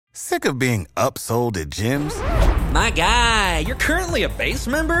Sick of being upsold at gyms? My guy, you're currently a base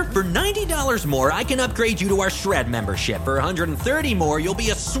member? For $90 more, I can upgrade you to our Shred membership. For $130 more, you'll be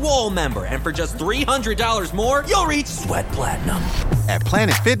a Swole member. And for just $300 more, you'll reach Sweat Platinum. At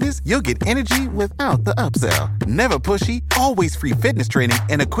Planet Fitness, you'll get energy without the upsell. Never pushy, always free fitness training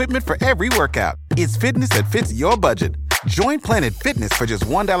and equipment for every workout. It's fitness that fits your budget. Join Planet Fitness for just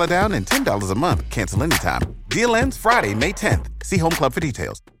 $1 down and $10 a month. Cancel anytime. Deal ends Friday, May 10th. See Home Club for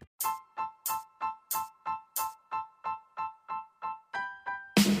details.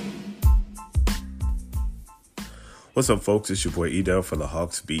 What's up, folks? It's your boy Edel for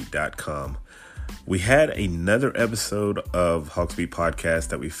thehawksbeat.com. We had another episode of Hawksbeat Podcast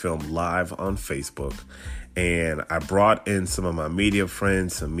that we filmed live on Facebook, and I brought in some of my media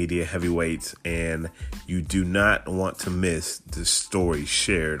friends, some media heavyweights, and you do not want to miss the story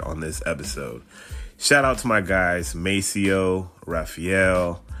shared on this episode. Shout out to my guys, Maceo,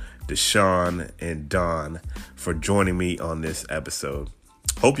 Raphael, Deshaun, and Don for joining me on this episode.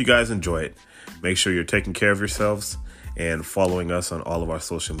 Hope you guys enjoy it. Make sure you're taking care of yourselves and following us on all of our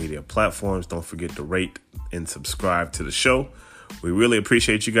social media platforms. Don't forget to rate and subscribe to the show. We really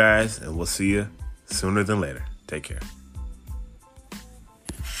appreciate you guys, and we'll see you sooner than later. Take care.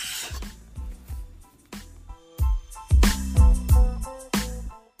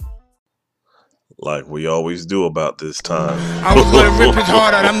 Like we always do about this time. I was gonna rip his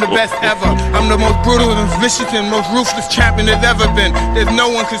heart out, I'm the best ever. I'm the most brutal and vicious and most ruthless champion there's ever been. There's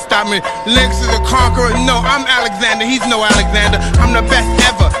no one can stop me. Lynx is a conqueror. No, I'm Alexander, he's no Alexander. I'm the best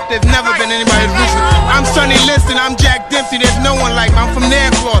ever. There's never been anybody as ruthless. I'm Sonny Liston, I'm Jack Dempsey. There's no one like me. I'm from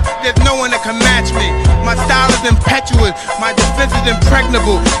Nairclaw. There's no one that can match me. My style is impetuous, my defense is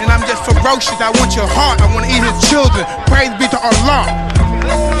impregnable, and I'm just ferocious. I want your heart, I want to eat his children. Praise be to Allah.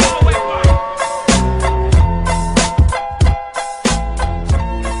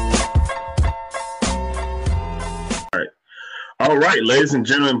 All right, ladies and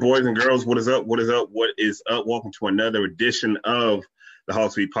gentlemen, boys and girls, what is up? What is up? What is up? Welcome to another edition of the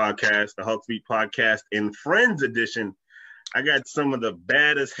Hawksbeat Podcast, the Hawksbeat Podcast in Friends edition. I got some of the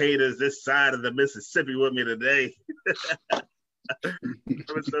baddest haters this side of the Mississippi with me today.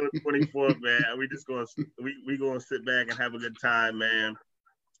 Episode 24, man. We gonna sit back and have a good time, man.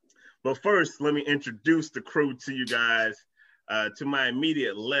 But first, let me introduce the crew to you guys. To my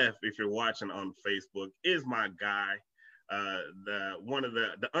immediate left, if you're watching on Facebook, is my guy.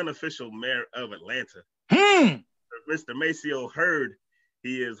 The unofficial mayor of Atlanta, Mr. Maceo Hurd.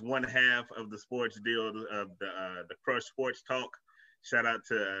 He is one half of the sports deal of the Crush Sports Talk. Shout out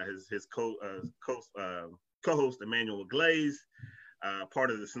to his co-host Emmanuel Glaze,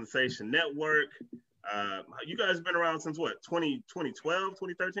 part of the Sensation Network. You guys been around since what? 2012,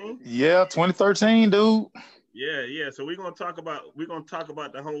 2013? Yeah, 2013, dude. Yeah. So we're gonna talk about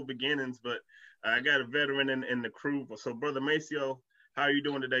the whole beginnings, but I got a veteran in the crew. So, Brother Maceo, how are you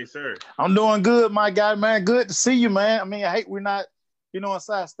doing today, sir? I'm doing good, my guy, man. Good to see you, man. I mean, I hate we're not,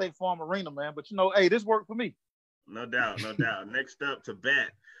 inside State Farm Arena, man. But, hey, this worked for me. No doubt. Next up to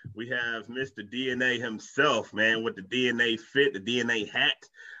bat, we have Mr. DNA himself, man, with the DNA fit, the DNA hat.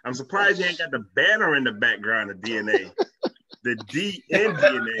 I'm surprised you ain't got the banner in the background of DNA. The D in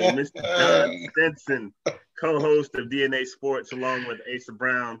DNA, Mr. John Stinson, co-host of DNA Sports, along with Asa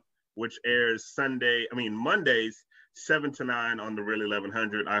Brown, which airs Mondays, 7 to 9 on the Real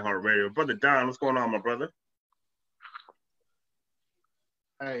 1100 iHeartRadio. Brother Don, what's going on, my brother?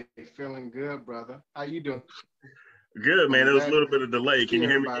 Hey, feeling good, brother. How you doing? Good, man. There was a little bit of delay. Can you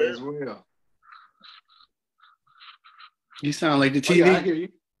hear me good? As well. You sound like the TV. Yeah, I hear you.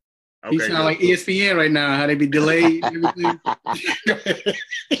 Okay, you sound like ESPN right now, how they be delayed and everything.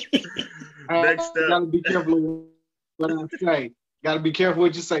 Next up. Gotta be careful what I say. Got to be careful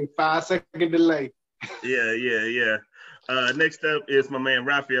what you say. 5-second delay. Yeah. Next up is my man,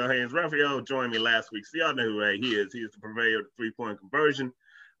 Raphael Haynes. Raphael joined me last week. So y'all know who he is. He is the purveyor of the three-point conversion,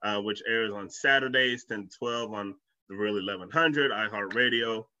 which airs on Saturdays, 10 to 12 on the Real 1100,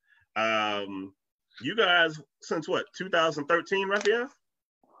 iHeartRadio. You guys, since what, 2013, Raphael?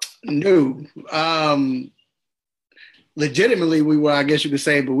 No. Legitimately, we were, I guess you could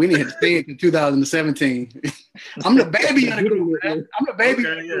say, but we didn't have to stay in 2017. I'm the baby of the group, man. I'm the baby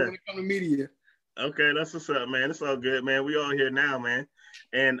when it comes to media. Okay, that's what's up, man. It's all good, man. We all here now, man.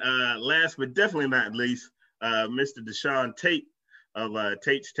 And last but definitely not least, Mr. Deshaun Tate of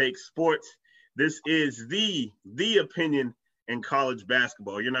Tate's Take Sports. This is the opinion in college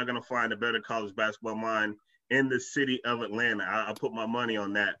basketball. You're not going to find a better college basketball mind in the city of Atlanta. I'll put my money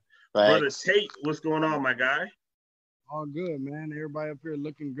on that. Thanks. Brother Tate, what's going on, my guy? All good, man. Everybody up here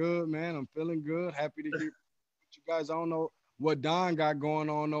looking good, man. I'm feeling good. Happy to hear what you guys. I don't know what Don got going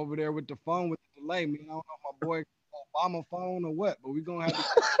on over there with the phone with the delay. Man, I don't know if my boy Obama phone or what, but we're gonna have to.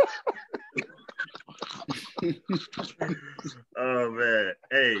 Oh man,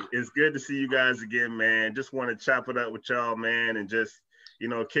 hey, it's good to see you guys again, man. Just want to chop it up with y'all, man, and just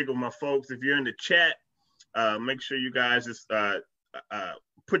kick with my folks. If you're in the chat, make sure you guys just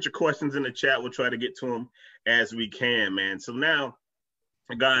put your questions in the chat. We'll try to get to them as we can, man. So now,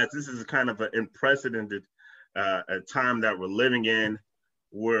 guys, this is kind of an unprecedented time that we're living in,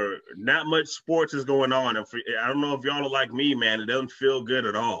 where not much sports is going on. I don't know if y'all are like me, man. It doesn't feel good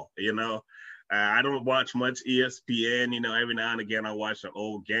at all, I don't watch much ESPN. Every now and again I watch an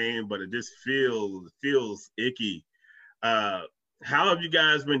old game, but it just feels icky. How have you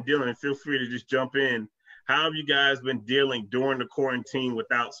guys been dealing? Feel free to just jump in. How have you guys been dealing during the quarantine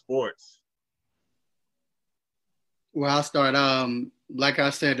without sports? Well, I'll start. Like I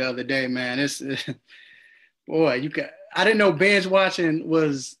said the other day, man, boy, I didn't know binge watching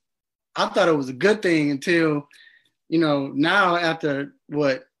was. I thought it was a good thing until, now after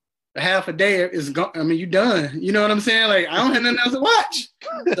what. Half a day is gone. I mean, you done. You know what I'm saying? Like, I don't have nothing else to watch.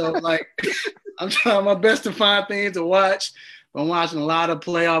 So, like, I'm trying my best to find things to watch. I'm watching a lot of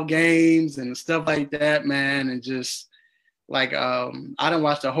playoff games and stuff like that, man. And just, like, I done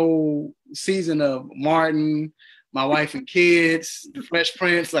watched the whole season of Martin, My Wife and Kids, The Fresh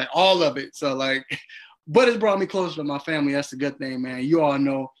Prince, like, all of it. So, like, but it's brought me closer to my family. That's a good thing, man. You all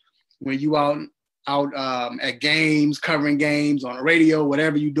know when you out at games, covering games on the radio,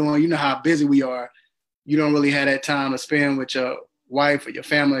 whatever you're doing, you know how busy we are. You don't really have that time to spend with your wife or your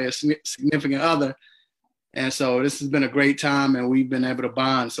family or significant other. And so this has been a great time, and we've been able to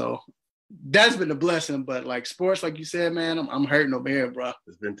bond. So that's been a blessing. But like sports, like you said, man, I'm hurting over here, bro.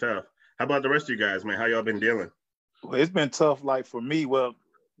 It's been tough. How about the rest of you guys, man? How y'all been dealing? Well, it's been tough. Like for me, the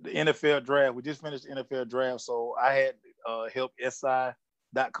NFL draft, we just finished the NFL draft. So I had help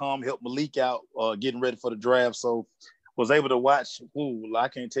SI.com help Malik out getting ready for the draft, so was able to watch. I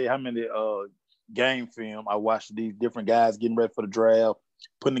can't tell you how many game film I watched these different guys getting ready for the draft,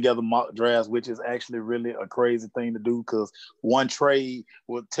 putting together mock drafts, which is actually really a crazy thing to do because one trade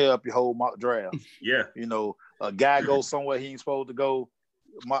will tear up your whole mock draft. Yeah, a guy goes somewhere he ain't supposed to go,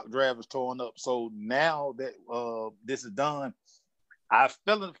 mock draft is torn up. So now that this is done, I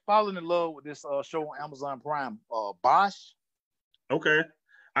fallen in love with this show on Amazon Prime, Bosch. Okay.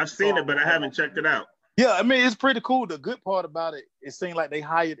 I've seen it, but I haven't checked it out. Yeah, I mean, it's pretty cool. The good part about it seemed like they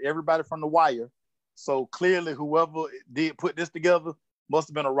hired everybody from The Wire. So clearly whoever did put this together must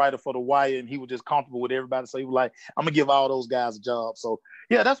have been a writer for The Wire, and he was just comfortable with everybody. So he was like, I'm going to give all those guys a job. So,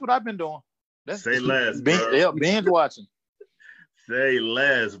 yeah, that's what I've been doing. Say less, bro. Binge watching. Say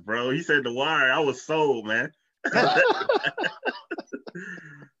less, bro. He said The Wire. I was sold, man.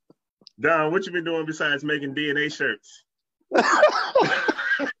 Don, what you been doing besides making DNA shirts?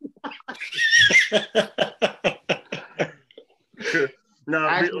 No,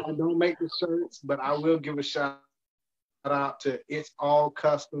 actually, I don't make the shirts, but I will give a shout out to It's All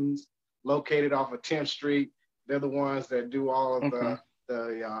Customs, located off of 10th Street. They're the ones that do all of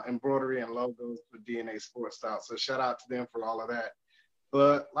the embroidery and logos for DNA Sports Style. So shout out to them for all of that.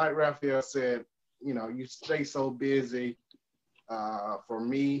 But like Raphael said, you stay so busy. For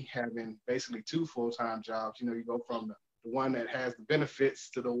me, having basically 2 full-time jobs, you go from the one that has the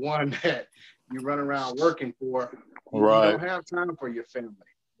benefits to the one that you run around working for. Right. You don't have time for your family.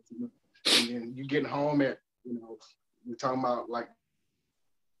 And then you getting home at, we're talking about like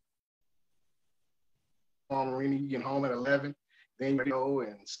Marina, you get home at 11, then you go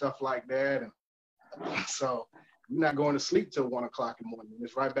and stuff like that. And so you're not going to sleep till 1 o'clock in the morning.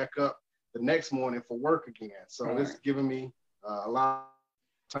 It's right back up the next morning for work again. So It's giving me a lot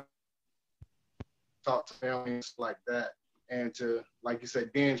of time to talk to families like that, and to, like you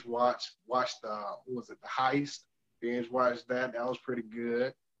said, binge watch the The Heist, binge watch that was pretty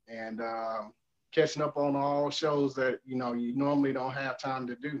good, and catching up on all shows that you normally don't have time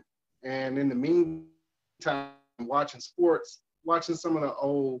to do. And in the meantime, watching sports, watching some of the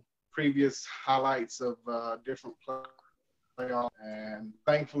old previous highlights of different playoffs, and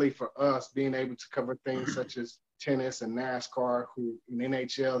thankfully for us, being able to cover things such as tennis and NASCAR, who in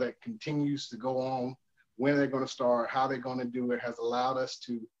NHL that continues to go on, when they're going to start, how they're going to do it, has allowed us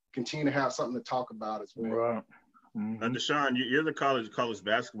to continue to have something to talk about as well. Right. Mm-hmm. And Deshaun, you're the college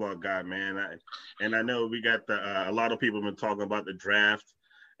basketball guy, man. I know we got a lot of people have been talking about the draft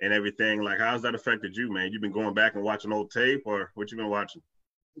and everything. Like, how's that affected you, man? You've been going back and watching old tape, or what you been watching?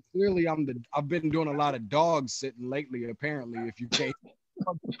 Clearly, I've been doing a lot of dog sitting lately. Apparently, if you can't.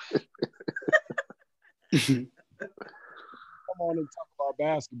 on and talk about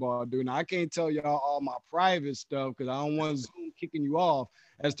basketball, dude. Now, I can't tell y'all all my private stuff because I don't want Zoom kicking you off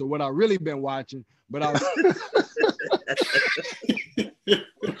as to what I really been watching. But I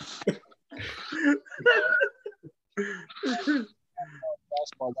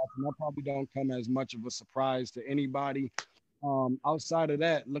basketball watching, that probably don't come as much of a surprise to anybody. Outside of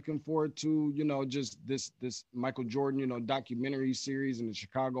that, looking forward to, just this Michael Jordan, documentary series and the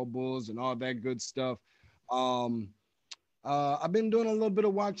Chicago Bulls and all that good stuff. I've been doing a little bit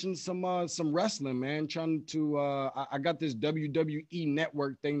of watching some wrestling, man. Trying to I got this WWE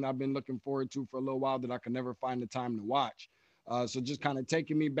Network thing that I've been looking forward to for a little while that I can never find the time to watch. So just kind of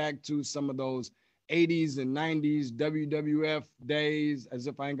taking me back to some of those 80s and 90s WWF days, as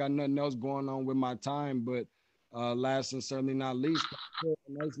if I ain't got nothing else going on with my time. But last and certainly not least, a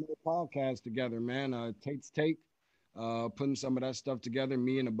nice little podcast together, man. Tate's Take, putting some of that stuff together.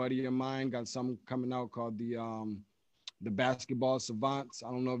 Me and a buddy of mine got something coming out called the Basketball Savants.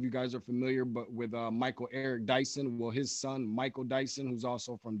 I don't know if you guys are familiar, but with Michael Eric Dyson, well, his son, Michael Dyson, who's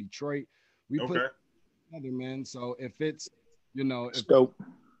also from Detroit. We put it together, man. So if it's, if dope.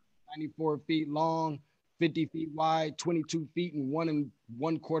 94 feet long, 50 feet wide, 22 feet and 1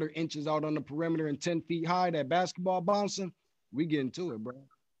 1/4 inches out on the perimeter and 10 feet high, that basketball bouncing, we get into it, bro.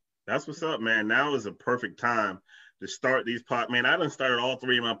 That's what's up, man. Now is a perfect time to start these man, I done started all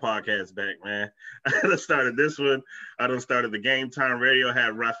 3 of my podcasts back, man. I done started this one. I done started the Game Time Radio. I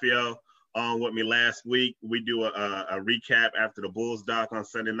had Raphael on with me last week. We do a recap after the Bulls doc on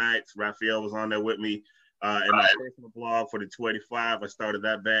Sunday nights. Raphael was on there with me. And my personal blog for the 285, I started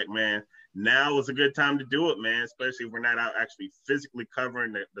that back, man. Now is a good time to do it, man, especially if we're not out actually physically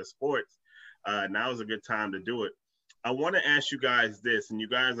covering the sports. Now is a good time to do it. I want to ask you guys this, and you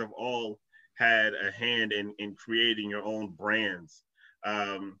guys have all had a hand in creating your own brands,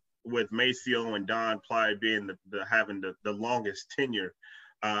 with Maceo and Don Ply being having the longest tenure.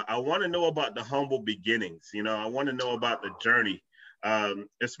 I want to know about the humble beginnings. I want to know about the journey.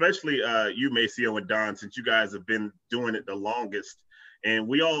 Especially you, Maceo and Don, since you guys have been doing it the longest. And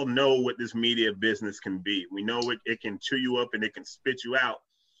we all know what this media business can be. We know it can chew you up and it can spit you out.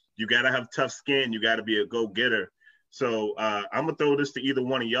 You got to have tough skin. You got to be a go-getter. So I'm going to throw this to either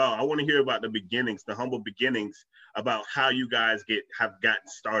one of y'all. I want to hear about the beginnings, the humble beginnings, about how you guys have gotten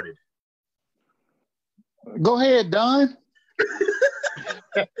started. Go ahead, Don.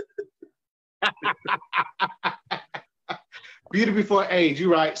 Beauty before age, you're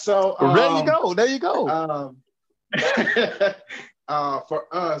right. So there you go. For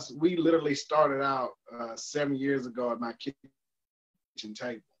us, we literally started out 7 years ago at my kitchen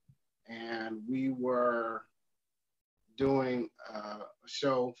table, and we were doing a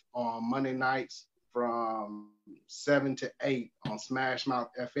show on Monday nights from 7 to 8 on Smash Mouth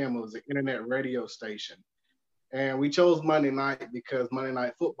FM. It was an internet radio station. And we chose Monday night because Monday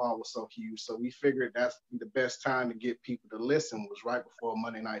Night Football was so huge. So we figured that's the best time to get people to listen was right before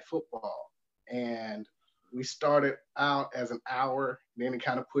Monday Night Football. And we started out as an hour, then it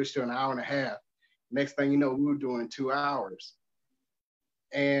kind of pushed to an hour and a half. Next thing you know, we were doing 2 hours.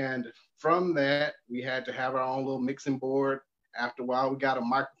 And from that, we had to have our own little mixing board. After a while, we got a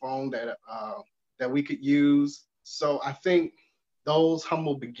microphone that we could use. So I think those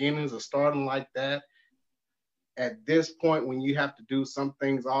humble beginnings of starting like that, at this point, when you have to do some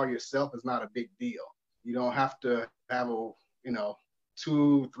things all yourself, is not a big deal. You don't have to have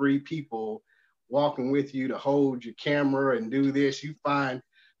 2-3 people walking with you to hold your camera and do this. You find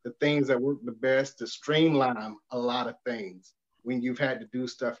the things that work the best to streamline a lot of things when you've had to do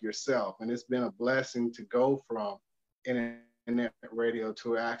stuff yourself. And it's been a blessing to go from internet radio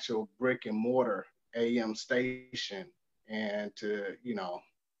to an actual brick and mortar AM station, and to,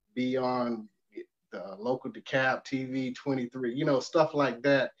 be on the local DeKalb TV 23, stuff like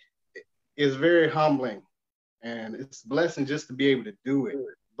that is very humbling, and it's a blessing just to be able to do it.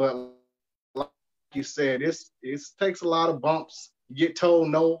 But like you said, it takes a lot of bumps. You get told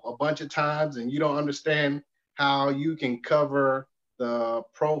no a bunch of times, and you don't understand how you can cover the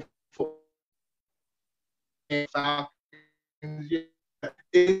pro Falcons,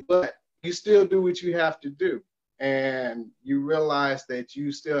 but you still do what you have to do. And you realize that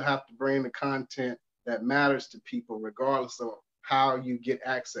you still have to bring the content that matters to people, regardless of how you get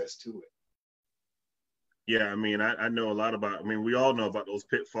access to it. Yeah, I know a lot about. We all know about those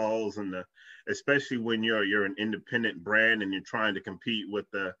pitfalls, and especially when you're an independent brand and you're trying to compete with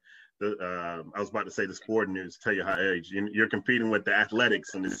the I was about to say the sport news. Tell you how age you're competing with the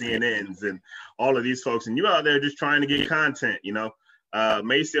athletics and the CNNs and all of these folks, and you're out there just trying to get content.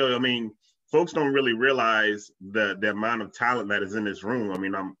 Maceo, folks don't really realize the amount of talent that is in this room.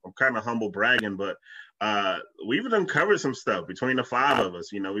 I'm kind of humble bragging, but we've done covered some stuff between the five of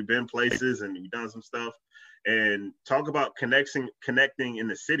us. We've been places and we've done some stuff and talk about connecting in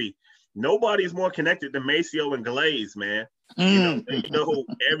the city. Nobody's more connected than Maceo and Glaze, man. They know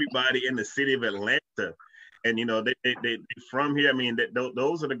everybody in the city of Atlanta. And, they from here. I mean,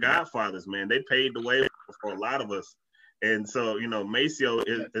 those are the godfathers, man. They paved the way for a lot of us. And so, Maceo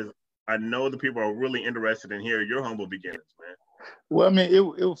is I know the people are really interested in hearing your humble beginnings, man. Well, I mean,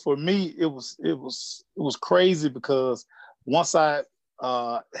 it for me, it was crazy because once I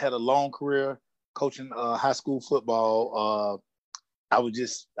had a long career coaching high school football, I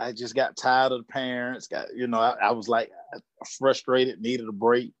just got tired of the parents. I was like frustrated, needed a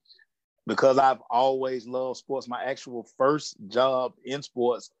break because I've always loved sports. My actual first job in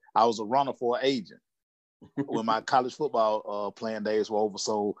sports, I was a runner for an agent when my college football playing days were over.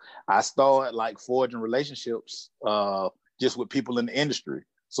 So I started like forging relationships just with people in the industry.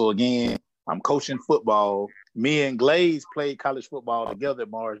 So again, I'm coaching football. Me and Glaze played college football together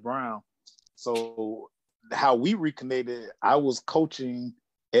at Morris Brown. So how we reconnected, I was coaching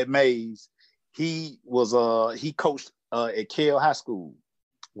at Mays. He coached at Kell High School.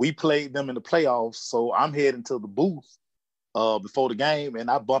 We played them in the playoffs. So I'm heading to the booth before the game, and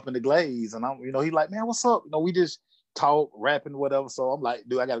I bump into Glaze, and he like, man, what's up? We just talk, rapping, whatever. So I'm like,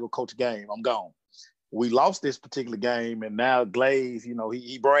 dude, I gotta go coach a game. I'm gone. We lost this particular game, and now Glaze,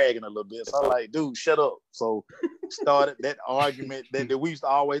 he bragging a little bit. So I'm like, dude, shut up. So started that argument that we used to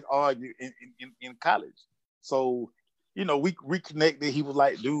always argue in college. So, we reconnected. He was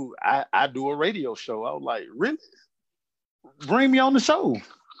like, dude, I do a radio show. I was like, really? Bring me on the show.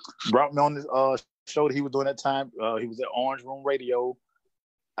 Brought me on this show that he was doing at that time. He was at Orange Room Radio.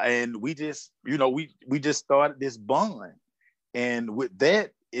 And we just, we just started this bond. And with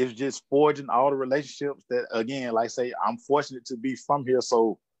that, it's just forging all the relationships that, again, like I say, I'm fortunate to be from here.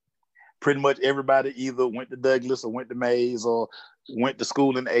 So pretty much everybody either went to Douglas or went to Mays or went to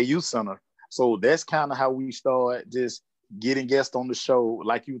school in the AU Center. So that's kind of how we start just getting guests on the show.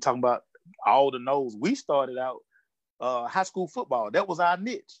 Like you were talking about all the no's. We started out high school football. That was our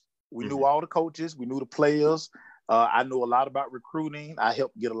niche. We knew all the coaches. We knew the players. I knew a lot about recruiting. I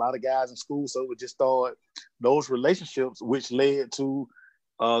helped get a lot of guys in school. So we just started those relationships, which led to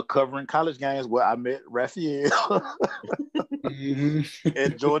covering college games where I met Raphael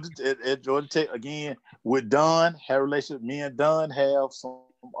at Georgia Tech. Again, with Don, had a relationship. Me and Don have some,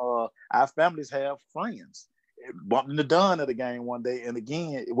 our families have friends. Bumped into Don at a game one day. And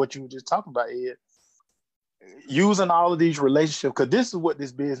again, what you were just talking about, Ed, using all of these relationships, because this is what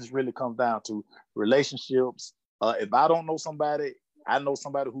this business really comes down to, relationships. If I don't know somebody, I know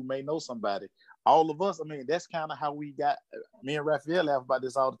somebody who may know somebody. All of us, I mean, that's kind of how we got, me and Raphael laugh about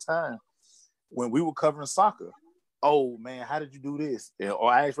this all the time. When we were covering soccer, oh man, how did you do this?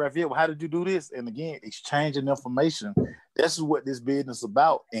 Or I asked Raphael, well, how did you do this? And again, exchanging information. This is what this business is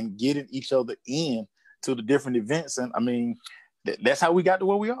about, and getting each other in to the different events. And I mean, that's how we got to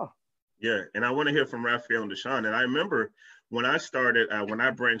where we are. Yeah, and I want to hear from Raphael and Deshaun. And I remember when I started, when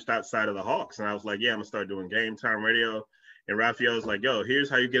I branched outside of the Hawks, and I was like, yeah, I'm going to start doing game time radio. And Raphael was like, yo, here's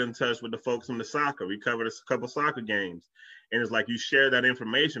how you get in touch with the folks from the soccer. We covered a couple soccer games. And it's like you share that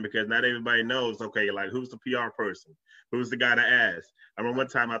information because not everybody knows, okay, like who's the PR person? Who's the guy to ask? I remember one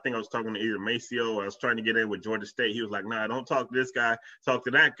time I think I was talking to either Maceo or I was trying to get in with Georgia State. He was like, nah, don't talk to this guy, talk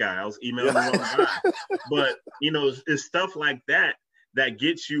to that guy. I was emailing the wrong guy. But, it's stuff like that that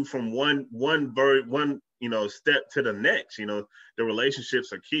gets you from one step to the next. The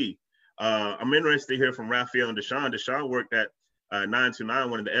relationships are key. I'm interested to hear from Raphael and Deshaun. Deshaun worked at 929,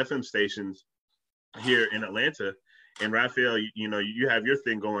 one of the FM stations here in Atlanta. And Raphael, you have your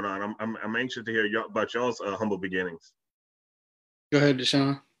thing going on. I'm anxious to hear about y'all's humble beginnings. Go ahead,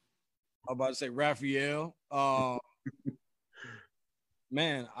 Deshaun. I'm about to say Raphael.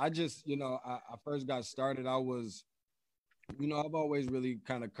 Man, I just, I first got started. I was, I've always really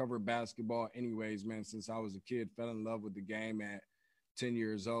kind of covered basketball anyways, man, since I was a kid. Fell in love with the game at 10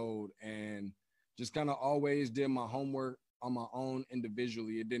 years old and just kind of always did my homework on my own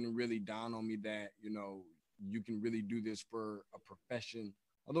individually. It didn't really dawn on me that, you can really do this for a profession.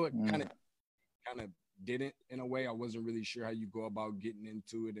 Although it kind of didn't in a way. I wasn't really sure how you go about getting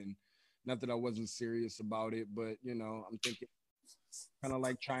into it, and not that I wasn't serious about it, but I'm thinking kind of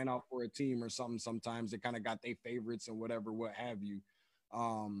like trying out for a team or something. Sometimes they kind of got their favorites and whatever, what have you.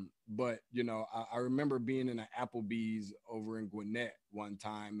 But I remember being in an Applebee's over in Gwinnett one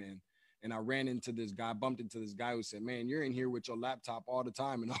time, and I ran into this guy, bumped into this guy who said, man, you're in here with your laptop all the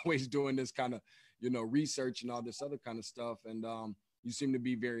time and always doing this kind of, research and all this other kind of stuff. And you seem to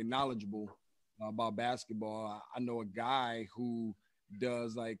be very knowledgeable about basketball. I know a guy who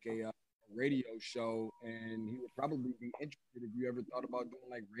does like a radio show, and he would probably be interested if you ever thought about doing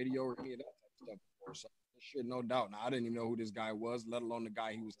like radio or any of that type of stuff before. So shit, no doubt. Now I didn't even know who this guy was, let alone the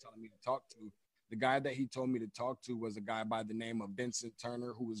guy he was telling me to talk to. The guy that he told me to talk to was a guy by the name of Vincent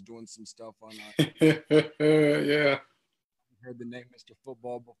Turner, who was doing some stuff on. Yeah. Heard the name Mr.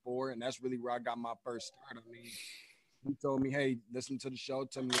 Football before, and that's really where I got my first start. I mean, he told me, "Hey, listen to the show.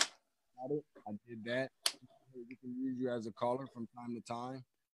 Tell me about it." I did that. We can use you as a caller from time to time.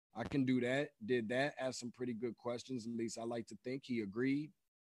 I can do that. Did that. Asked some pretty good questions. At least I like to think. He agreed.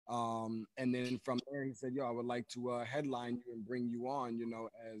 And then from there, he said, "Yo, I would like to headline you and bring you on, you know,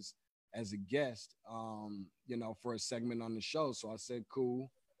 as a guest, you know, for a segment on the show." So I said,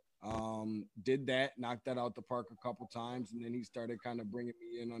 "Cool." Did that, knocked that out the park a couple times, and then he started kind of bringing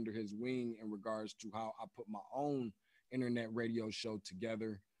me in under his wing in regards to how I put my own internet radio show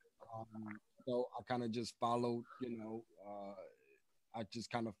together. So I kind of just followed, you know, I just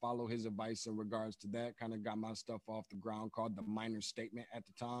kind of follow his advice in regards to that, kind of got my stuff off the ground, called the Minor Statement at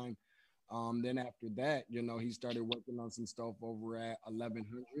the time. Then after that, you know, he started working on some stuff over at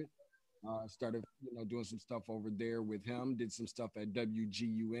 1100. Started, you know, doing some stuff over there with him, did some stuff at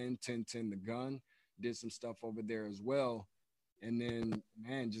WGUN, 1010 The Gun, did some stuff over there as well. And then,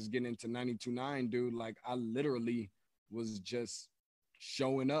 man, just getting into 92.9, dude, like I literally was just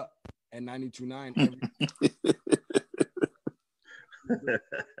showing up at 92.9 every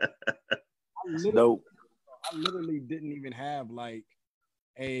I literally didn't even have like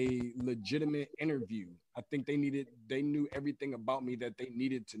a legitimate interview. I think they knew everything about me that they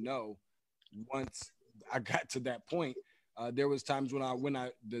needed to know. Once I got to that point, there was times when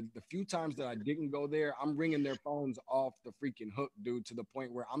the few times that I didn't go there, I'm ringing their phones off the freaking hook, dude, to the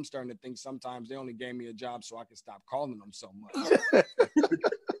point where I'm starting to think sometimes they only gave me a job so I can stop calling them so much. I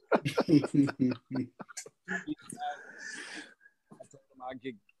told them I'd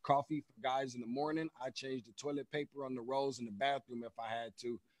get coffee for guys in the morning. I changed the toilet paper on the rolls in the bathroom if I had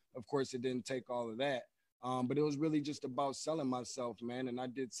to. Of course, it didn't take all of that. But it was really just about selling myself, man. And I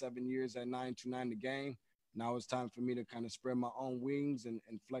did 7 years at 929 The Game. Now it's time for me to kind of spread my own wings and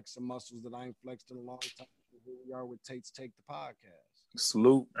flex some muscles that I ain't flexed in a long time. Here we are with Tate's Take the Podcast.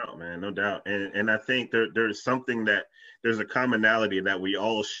 Salute. Oh, man, no doubt. And I think there's something there's a commonality that we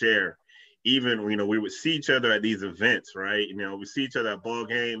all share. Even, you know, we would see each other at these events, right? You know, we see each other at ball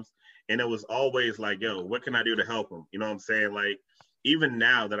games, and it was always like, yo, what can I do to help them? You know what I'm saying? Like, even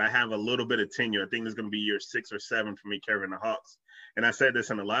now that I have a little bit of tenure, I think this is going to be year 6 or 7 for me carrying the Hawks. And I said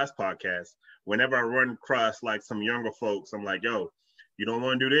this in the last podcast, whenever I run across like some younger folks, I'm like, yo, you don't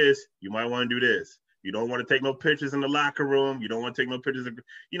want to do this, you might want to do this. You don't want to take no pictures in the locker room. You don't want to take no pictures of,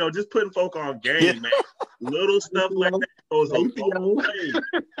 you know, just putting folk on game, man. Little stuff like that goes a long way.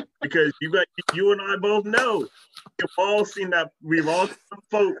 Because you and I both know, we've all seen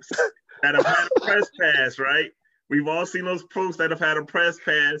folks that have had a press pass, right? We've all seen those folks that have had a press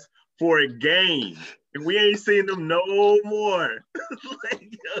pass for a game. And we ain't seen them no more.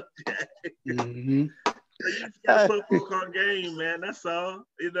 Like, yo, mm-hmm. You just gotta put folk on game, man. That's all,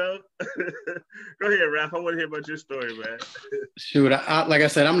 you know. Go ahead, Raph. I want to hear about your story, man. Shoot, like I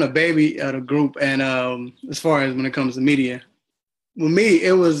said, I'm the baby of the group, and as far as when it comes to media, with me,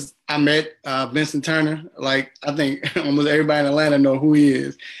 it was I met Vincent Turner. Like I think almost everybody in Atlanta know who he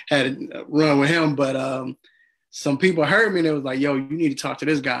is. Had a run with him, but some people heard me and it was like, "Yo, you need to talk to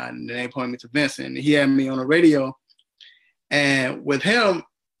this guy," and they pointed me to Vincent. And he had me on the radio, and with him,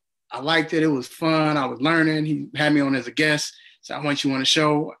 I liked it. It was fun. I was learning. He had me on as a guest. So I want you on a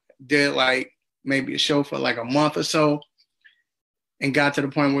show. Did like maybe a show for like a month or so and got to the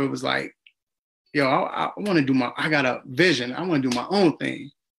point where it was like, yo, I want to I got a vision. I want to do my own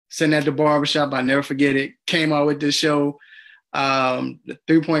thing. Sitting at the barbershop, I never forget it. Came out with this show, the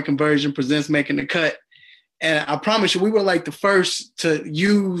 3-point conversion presents Making the Cut. And I promise you, we were like the first to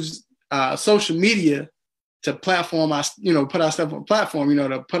use social media to platform us, you know, put our stuff on a platform, you know,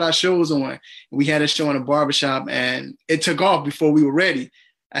 to put our shows on. We had a show in a barbershop and it took off before we were ready.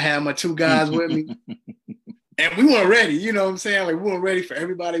 I had my 2 guys with me and we weren't ready, you know what I'm saying? Like we weren't ready for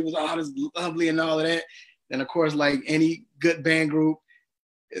everybody. It was all this lovely and all of that. And of course, like any good band group,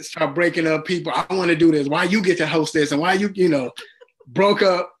 it started breaking up people. I want to do this. Why you get to host this? And why you know, broke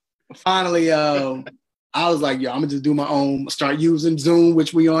up. Finally, I was like, yo, I'm gonna just do my own, start using Zoom,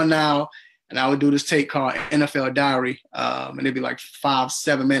 which we on now. And I would do this take called NFL Diary. And it'd be like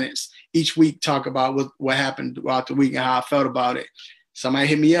 5-7 minutes each week, talk about what happened throughout the week and how I felt about it. Somebody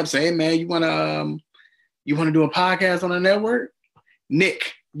hit me up, say, hey man, you wanna do a podcast on the network?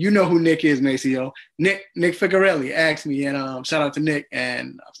 Nick, you know who Nick is, Maceo. Nick Ficarelli asked me, and shout out to Nick.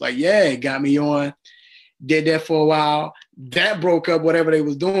 And I was like, yeah, got me on. Did that for a while. That broke up whatever they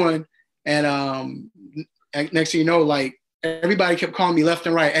was doing. And next thing you know, like everybody kept calling me left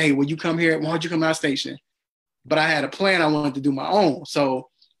and right. Hey, will you come here? Why don't you come to our station? But I had a plan. I wanted to do my own. So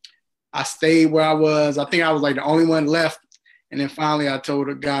I stayed where I was. I think I was like the only one left. And then finally I told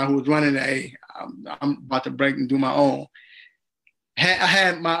a guy who was running it, hey, I'm about to break and do my own. I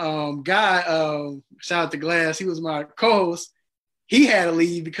had my guy, shout out to Glass, he was my co-host. He had to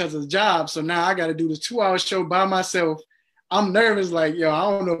leave because of the job. So now I got to do this 2-hour show by myself. I'm nervous, like, yo, I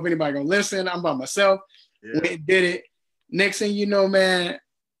don't know if anybody gonna listen. I'm by myself. Yeah. Went and did it. Next thing you know, man,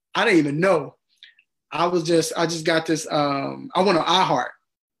 I didn't even know. I just got this, I went on iHeart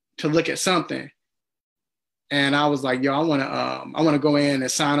to look at something. And I was like, yo, I want to go in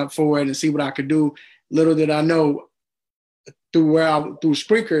and sign up for it and see what I could do. Little did I know, through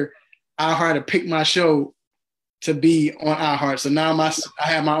Spreaker, iHeart to pick my show to be on iHeart. So now I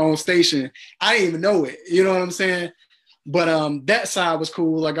have my own station. I didn't even know it. You know what I'm saying? But that side was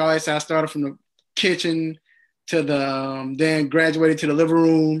cool. Like I always said, I started from the kitchen to the then graduated to the living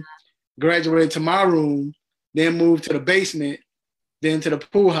room, graduated to my room, then moved to the basement, then to the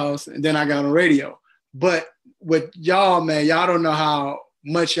pool house, and then I got on radio. But with y'all, man, y'all don't know how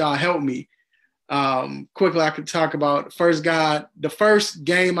much y'all helped me. Quickly, I could talk about the first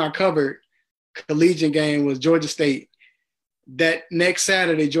game I covered, collegiate game, was Georgia State. That next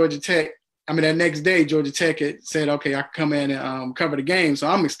Saturday, that next day, Georgia Tech had said, okay, I can come in and cover the game. So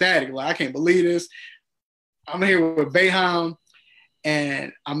I'm ecstatic. Like, I can't believe this. I'm here with Bayham,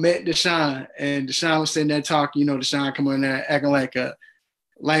 and I met Deshaun, and Deshaun was sitting there talking. You know, Deshaun come in there acting like a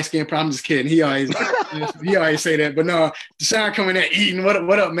light-skinned problem. I'm just kidding. He always say that. But no, Deshaun coming there eating. What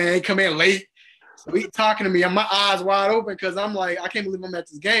up, man? He come in late. So he talking to me, and my eyes wide open because I'm like, I can't believe I'm at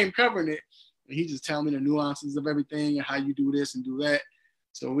this game covering it. And he just telling me the nuances of everything and how you do this and do that.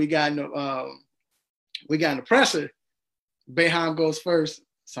 So we got in the pressure. Bayham goes first.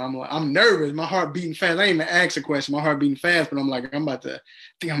 So I'm nervous. My heart beating fast. I ain't even ask a question. My heart beating fast, but I'm like, I'm about to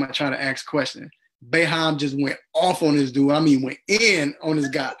try to ask a question. Bayham just went off on this dude. I mean, went in on this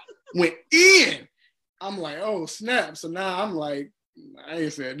guy. Went in. I'm like, oh, snap. So now I'm like, I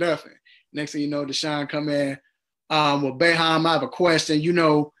ain't said nothing. Next thing you know, Deshaun come in. Well, Bayham, I have a question. You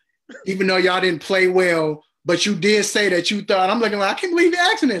know, even though y'all didn't play well, but you did say that you thought. I'm looking like, I can't believe you're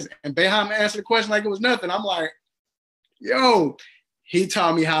asking this. And Bayham answered the question like it was nothing. I'm like, yo, he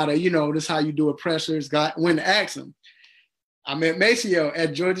taught me how to, you know, this is how you do a pressers. When to ask him. I met Maceo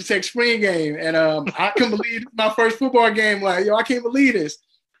at Georgia Tech spring game, and I couldn't believe my first football game. Like, yo, I can't believe this.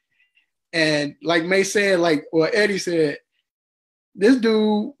 And like May said, Eddie said, this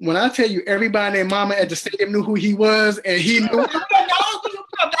dude, when I tell you everybody and mama at the stadium knew who he was, and he knew, what up, dog?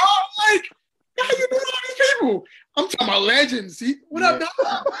 I'm like, how you know all these people? I'm talking about legends. See, what up,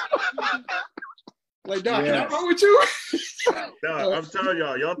 dog? Like, dog, can I roll with you? Dog, I'm telling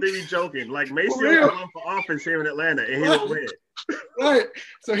y'all think we joking. Like, Maceo come for offense here in Atlanta, and he was red. Right.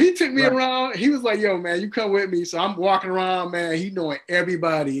 So he took me around. He was like, yo, man, you come with me. So I'm walking around, man. He knowing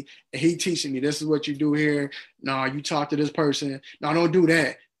everybody, and he teaching me, this is what you do here. No, you talk to this person. No, don't do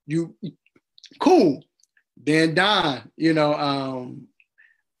that. You cool. Then Don, you know,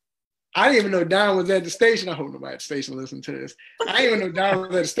 I didn't even know Don was at the station. I hope nobody at the station listened to this. I didn't even know Don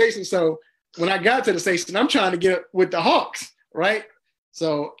was at the station. So when I got to the station, I'm trying to get with the Hawks, right?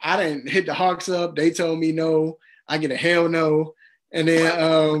 So I didn't hit the Hawks up. They told me no. I get a hell no. And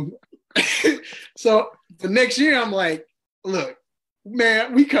then, so the next year I'm like, look,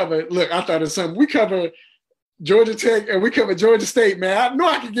 man, I thought it was something. We cover Georgia Tech and we cover Georgia State, man. I know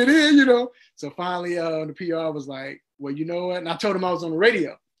I could get in, you know? So finally the PR was like, well, you know what? And I told him I was on the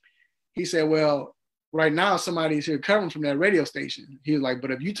radio. He said, well, right now somebody's here covering from that radio station. He was like,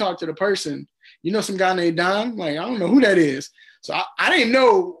 but if you talk to the person, you know some guy named Don? I'm like, I don't know who that is. So I didn't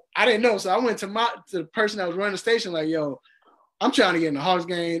know. So I went to the person that was running the station like, yo, I'm trying to get in the Hawks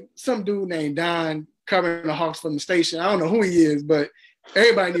game. Some dude named Don covering the Hawks from the station. I don't know who he is, but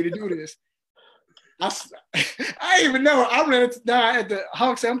everybody need to do this. I didn't even know. I ran into Don at the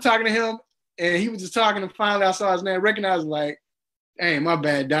Hawks. I'm talking to him, and he was just talking, and finally I saw his name, recognized him, like, hey, my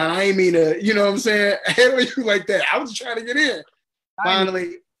bad, Don. I ain't mean to, you know what I'm saying, handle you like that. I was just trying to get in.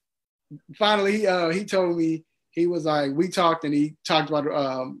 Finally, he told me, he was like, we talked, and he talked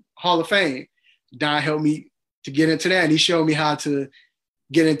about Hall of Fame. Don helped me to get into that, and he showed me how to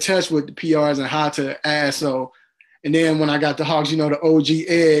get in touch with the PRs and how to ask. So, and then when I got the Hawks, you know, the OG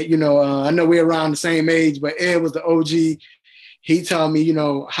Ed, you know, I know we're around the same age, but Ed was the OG. He taught me, you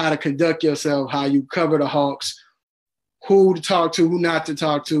know, how to conduct yourself, how you cover the Hawks, who to talk to, who not to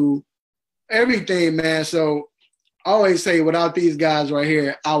talk to, everything, man. So I always say, without these guys right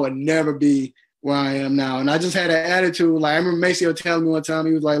here, I would never be where I am now. And I just had an attitude. Like, I remember Maceo telling me one time,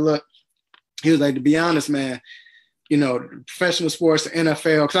 he was like, look, he was like, to be honest, man, you know, professional sports, the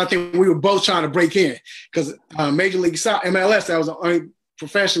NFL, because I think we were both trying to break in because Major League Soccer, MLS, that was the only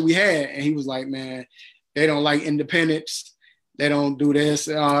profession we had. And he was like, man, they don't like independence. They don't do this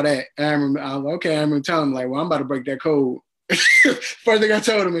and all that. And I was like, okay, I remember telling him, like, well, I'm about to break that code. First thing I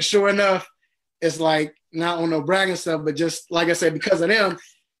told him, and sure enough, it's like, not on no bragging stuff, but just, like I said, because of them,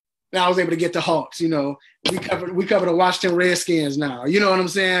 now I was able to get the Hawks. You know, we cover the Washington Redskins now. You know what I'm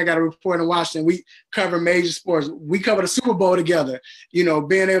saying? I got a report in Washington. We cover major sports. We cover the Super Bowl together. You know,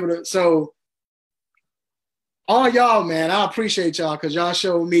 being able to. So all y'all, man, I appreciate y'all because y'all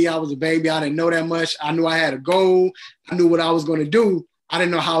showed me I was a baby. I didn't know that much. I knew I had a goal. I knew what I was going to do. I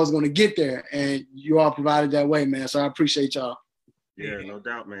didn't know how I was going to get there, and you all provided that way, man. So I appreciate y'all. Yeah, no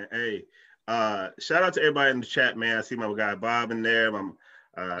doubt, man. Hey, shout out to everybody in the chat, man. I see my guy Bob in there.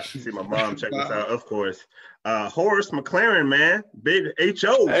 See my mom check us out, of course. Horace McLaren, man. Big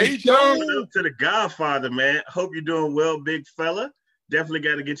H.O. H.O. to the Godfather, man. Hope you're doing well, big fella. Definitely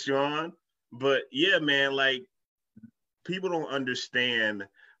got to get you on. But, yeah, man, like, people don't understand,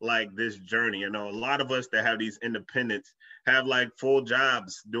 like, this journey. You know, a lot of us that have these independents have, like, full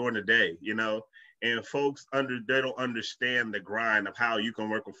jobs during the day, you know. And folks, they don't understand the grind of how you can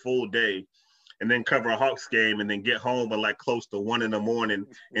work a full day and then cover a Hawks game and then get home at like close to 1 a.m.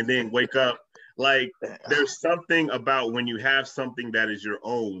 and then wake up. Like, there's something about when you have something that is your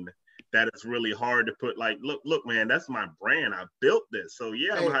own that is really hard to put, like, look, man, that's my brand. I built this. So,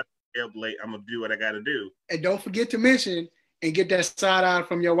 yeah, I'm going to have to stay up late. I'm going to do what I got to do. And don't forget to mention and get that side eye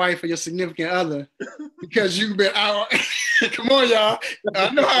from your wife or your significant other because you've been out. Come on, y'all. I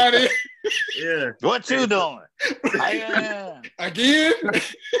know how it is. Yeah. What you doing? Again?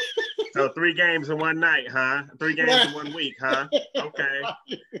 So 3 games in one night, huh? 3 games in 1 week, huh? Okay.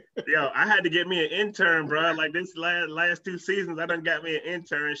 Yo, I had to get me an intern, bro. Like this last 2 seasons, I done got me an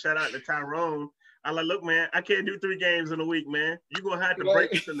intern. Shout out to Tyrone. I'm like, look, man, I can't do 3 games in a week, man. You're going to have to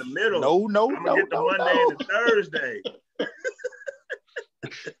break this in the middle. I'm going to get the Monday and the Thursday.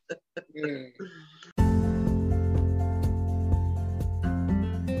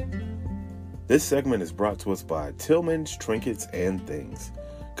 This segment is brought to us by Tillman's Trinkets and Things.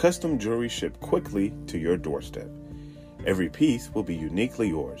 Custom jewelry shipped quickly to your doorstep. Every piece will be uniquely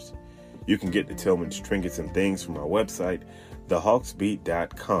yours. You can get the Tillman's Trinkets and Things from our website,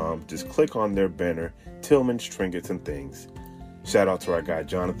 thehawksbeat.com. Just click on their banner, Tillman's Trinkets and Things. Shout out to our guy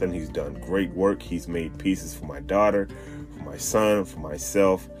Jonathan. He's done great work. He's made pieces for my daughter, for my son, for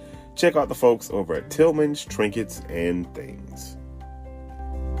myself. Check out the folks over at Tillman's Trinkets and Things.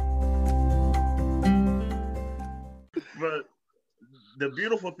 But the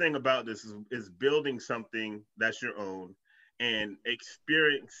beautiful thing about this is building something that's your own and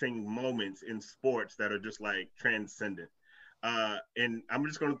experiencing moments in sports that are just like transcendent. And I'm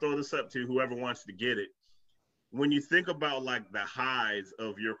just going to throw this up to whoever wants to get it. When you think about like the highs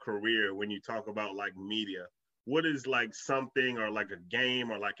of your career, when you talk about like media, what is like something or like a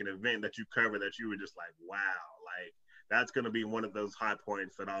game or like an event that you cover that you were just like, wow, like that's going to be one of those high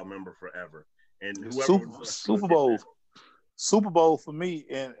points that I'll remember forever. And whoever Super Bowl for me.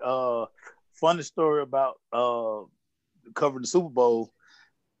 And funny story about covering the Super Bowl.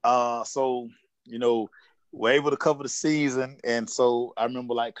 So, you know, we're able to cover the season. And so I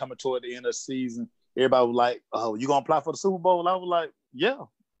remember like coming toward the end of the season, everybody was like, oh, you going to apply for the Super Bowl? I was like, yeah,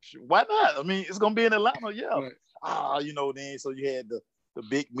 why not? I mean, it's going to be in Atlanta. Yeah. Right. You know, then, so you had the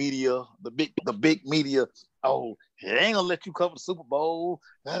big media, the big media. Oh, it ain't gonna let you cover the Super Bowl.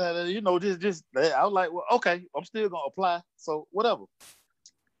 You know, just I was like, well, okay, I'm still gonna apply. So whatever.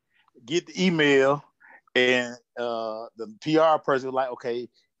 Get the email, and the PR person was like, okay,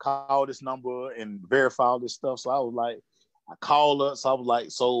 call this number and verify all this stuff. So I was like, I called her. So I was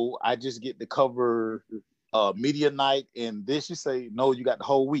like, so I just get to cover media night and this. She say, no, you got the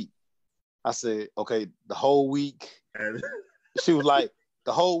whole week. I said, okay, the whole week. She was like,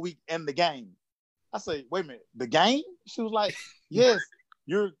 the whole week and the game. I say, wait a minute, the game? She was like, yes,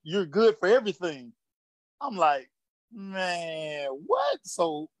 you're good for everything. I'm like, man, what?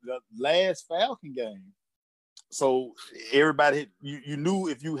 So the last Falcon game. So everybody, you knew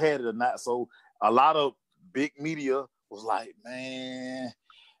if you had it or not. So a lot of big media was like, man,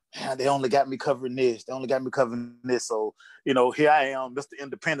 they only got me covering this. They only got me covering this. So, you know, here I am, Mr.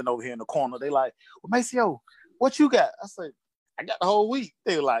 Independent over here in the corner. They like, well, Maceo, what you got? I said, I got the whole week.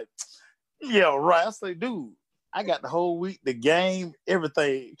 They were like, yeah, right. I say, dude, I got the whole week, the game,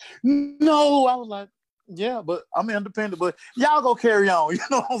 everything. No, I was like, yeah, but I'm independent, but y'all go carry on. You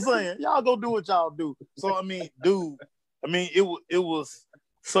know what I'm saying? Y'all go do what y'all do. So, I mean, dude, it was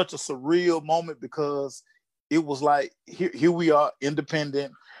such a surreal moment because it was like, here we are,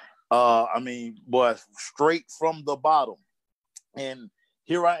 independent. I mean, boy, straight from the bottom. And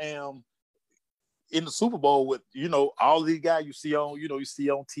here I am in the Super Bowl with, all these guys you see on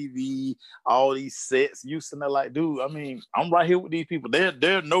TV, all these sets, you sitting there like, dude, I mean, I'm right here with these people.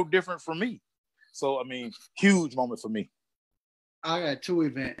 They're no different from me. So, I mean, huge moment for me. I got 2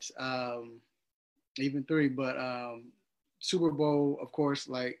 events, even 3, but Super Bowl, of course,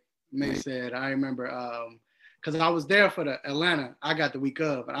 like May said, I remember because I was there for the Atlanta. I got the week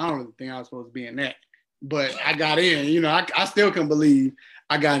of, and I don't really think I was supposed to be in that. But I got in, I still couldn't believe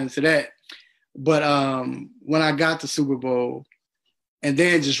I got into that. But when I got to Super Bowl and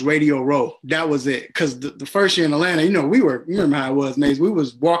then just Radio Row, that was it. Because the first year in Atlanta, you remember how it was, Maze. We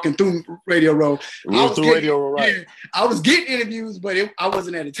was walking through Radio Row. I was getting interviews, but I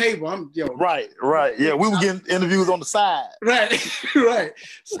wasn't at a table. Right. Yeah, we were getting interviews on the side. Right.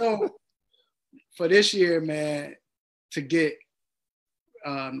 So for this year, man, to get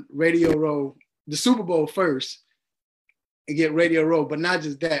Radio Row, the Super Bowl first, and get Radio Row, but not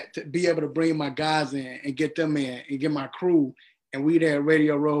just that, to be able to bring my guys in and get them in and get my crew. And we there at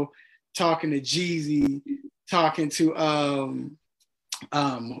Radio Row talking to Jeezy, talking to I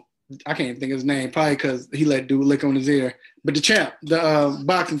can't even think of his name, probably because he let dude lick on his ear. But the champ, the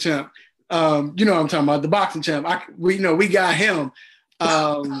boxing champ, you know what I'm talking about, the boxing champ. We got him.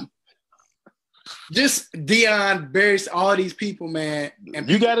 Just Dion, Barry, all these people, man. And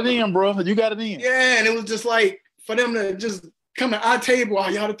you got it in, bro. You got it in. Yeah, and it was just like for them to just come to our table,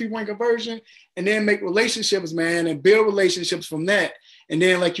 y'all the 3-point conversion, and then make relationships, man, and build relationships from that. And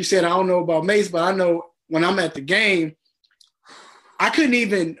then, like you said, I don't know about Mace, but I know when I'm at the game, I couldn't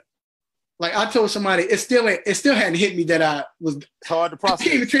even, like I told somebody, it still hadn't hit me that I was. It's hard to process. I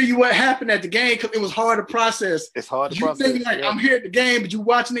can't even tell you what happened at the game because it was hard to process. It's hard to process. You think like I'm here at the game, but you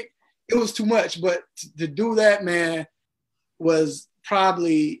watching it, it was too much. But to do that, man, was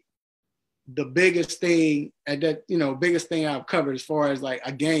probably the biggest thing biggest thing I've covered as far as like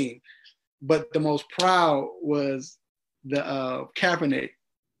a game. But the most proud was the Kaepernick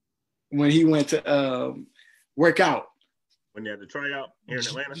when he went to work out. When you had the tryout here in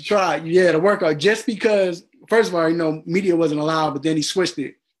Atlanta? The workout. Just because, first of all, media wasn't allowed, but then he switched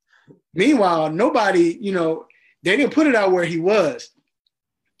it. Meanwhile, nobody, they didn't put it out where he was.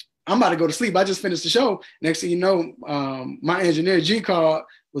 I'm about to go to sleep. I just finished the show. Next thing you know, my engineer, G, called,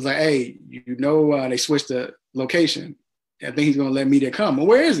 was like, hey, they switched the location. I think he's going to let media come. Well,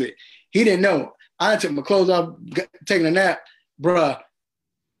 where is it? He didn't know. I took my clothes off, taking a nap. Bruh.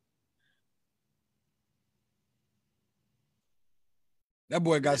 That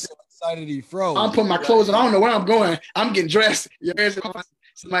boy got so excited he froze. I'm putting my clothes on. I don't know where I'm going. I'm getting dressed.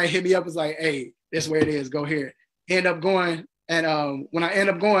 Somebody hit me up, was like, hey, this is where it is. Go here. End up going. And when I end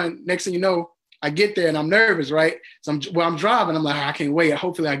up going, next thing you know, I get there and I'm nervous, right? So I'm driving. I'm like, I can't wait.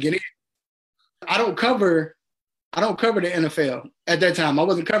 Hopefully I get in. I don't cover the NFL at that time. I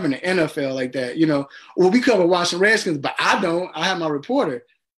wasn't covering the NFL like that, Well, we cover Washington Redskins, but I don't. I have my reporter.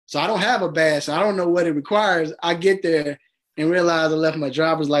 So I don't have a badge. So I don't know what it requires. I get there and realize I left my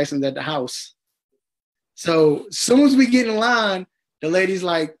driver's license at the house. So as soon as we get in line, the lady's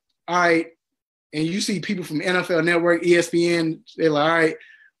like, all right. And you see people from NFL Network, ESPN, they're like, all right,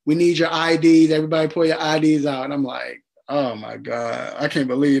 we need your IDs. Everybody pull your IDs out. And I'm like, oh my God, I can't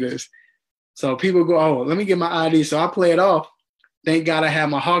believe this. So people go, oh, let me get my ID. So I play it off. Thank God I have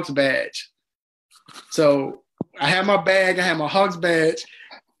my Hawks badge. So I have my bag. I have my Hawks badge.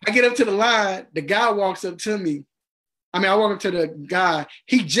 I get up to the line. The guy walks up to me. I walk up to the guy.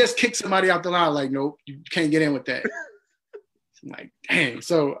 He just kicked somebody out the line. Like, nope, you can't get in with that. I'm like, dang.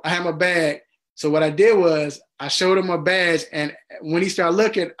 So I have my bag. So what I did was I showed him my badge. And when he started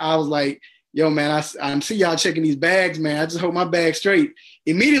looking, I was like, yo, man, I see y'all checking these bags, man. I just hold my bag straight.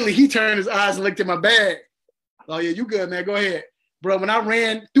 Immediately, he turned his eyes and looked at my bag. Oh, yeah, you good, man. Go ahead. Bro, when I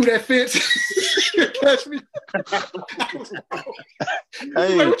ran through that fence, catch me.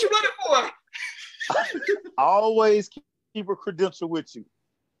 Hey, like, what you running for? Always keep a credential with you.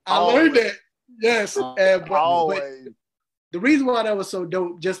 I learned that. Yes. Always. But the reason why that was so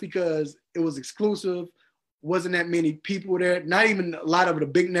dope, just because it was exclusive, wasn't that many people there. Not even a lot of the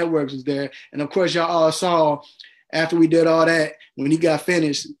big networks was there. And of course, y'all all saw after we did all that, when he got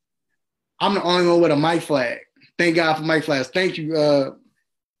finished, I'm the only one with a mic flag. Thank God for mic flags. Thank you,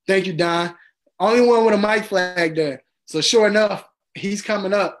 Don. Only one with a mic flag there. So sure enough, he's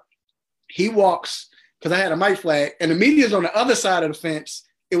coming up. He walks, because I had a mic flag, and the media's on the other side of the fence.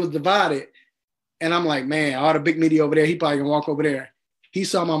 It was divided. And I'm like, man, all the big media over there, he probably can walk over there. He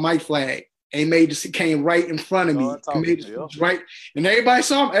saw my mic flag. and came right in front of me and made the speech right. And everybody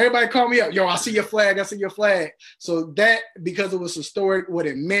saw him. Everybody called me up. Yo, I see your flag. I see your flag. So that, because it was historic, what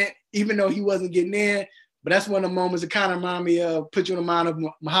it meant, even though he wasn't getting in, but that's one of the moments that kind of remind me of, put you in the mind of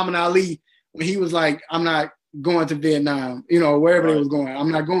Muhammad Ali when he was like, I'm not going to Vietnam, wherever they was going.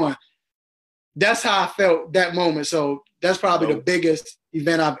 I'm not going. That's how I felt that moment. So that's probably the biggest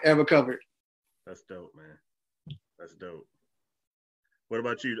event I've ever covered. That's dope, man. That's dope. What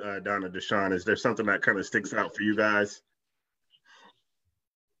about you, Donna, Deshaun? Is there something that kind of sticks out for you guys?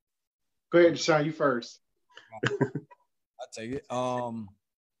 Go ahead, Deshaun, you first. I'll take it. I'm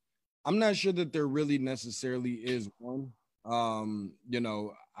not sure that there really necessarily is one.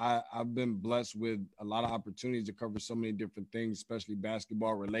 I've been blessed with a lot of opportunities to cover so many different things, especially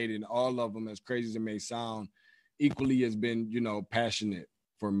basketball related. And all of them, as crazy as it may sound, equally has been, passionate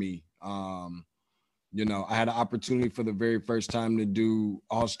for me. I had an opportunity for the very first time to do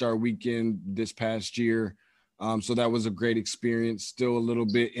All-Star Weekend this past year. So that was a great experience. Still a little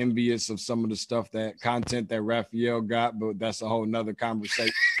bit envious of some of the content that Raphael got, but that's a whole nother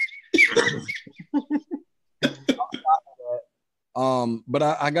conversation. But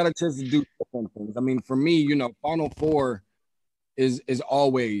I got a chance to do different things. I mean, for me, Final Four is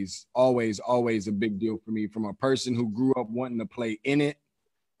always a big deal for me, from a person who grew up wanting to play in it.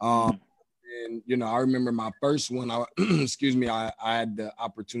 And I remember my first one, I had the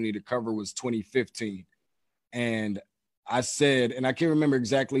opportunity to cover was 2015. And I said, and I can't remember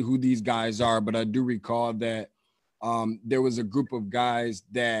exactly who these guys are, but I do recall that there was a group of guys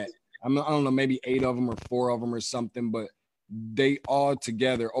that, I don't know, maybe 8 of them or 4 of them or something, but they all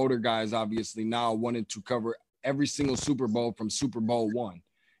together, older guys obviously now, wanted to cover every single Super Bowl from Super Bowl I.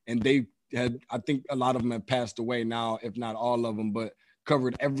 And they had, I think a lot of them have passed away now, if not all of them, but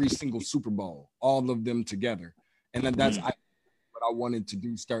covered every single Super Bowl, all of them together. And that's what I wanted to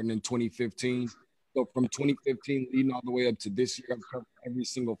do starting in 2015. So from 2015 leading all the way up to this year, I've covered every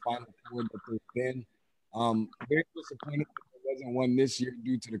single Final Four that there's been. Very disappointed that there wasn't one this year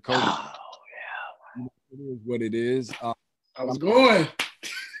due to the COVID. Oh, yeah. It is what it is. I was going.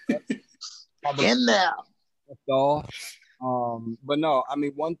 In there. That's all. But no, I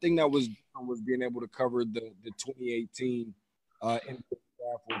mean, one thing that was being able to cover the 2018 NBA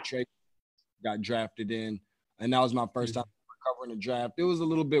draft where Trey got drafted in, and that was my first time covering the draft. It was a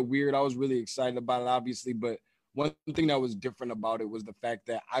little bit weird. I was really excited about it, obviously, but one thing that was different about it was the fact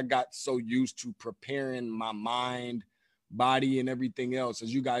that I got so used to preparing my mind, body, and everything else.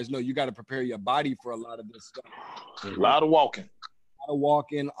 As you guys know, you got to prepare your body for a lot of this stuff. A lot of walking.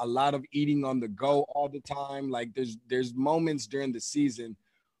 A lot of eating on the go all the time. Like there's moments during the season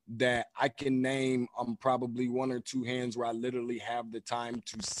that I can name probably 1 or 2 hands where I literally have the time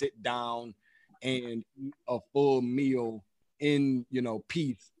to sit down and eat a full meal in,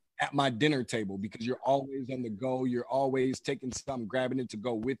 peace at my dinner table, because you're always on the go. You're always taking something, grabbing it to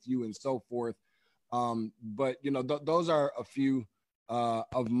go with you and so forth. But, those are a few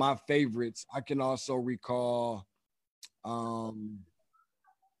of my favorites. I can also recall, I'm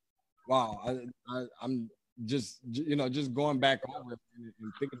just going back over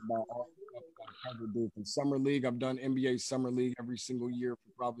and thinking about all the stuff I've covered from Summer League. I've done NBA Summer League every single year for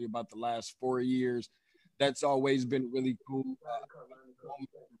probably about the last 4 years. That's always been really cool.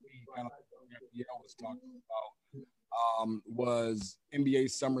 Was talking about was NBA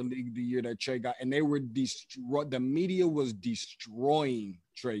Summer League the year that Trey got, and they were the media was destroying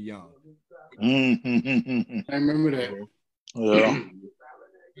Trey Young. I remember that. Yeah.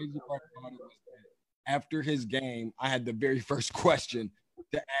 Crazy part about it was that after his game, I had the very first question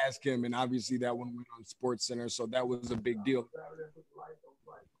to ask him, and obviously that one went on SportsCenter, so that was a big deal.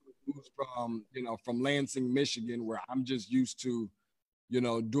 Who's from Lansing, Michigan, where I'm just used to,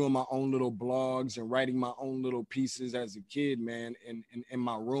 doing my own little blogs and writing my own little pieces as a kid, man, in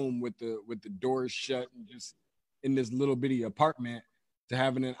my room with the doors shut and just in this little bitty apartment, to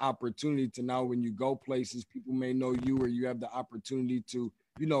having an opportunity to now, when you go places, people may know you, or you have the opportunity to,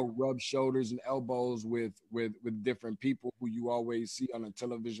 rub shoulders and elbows with different people who you always see on a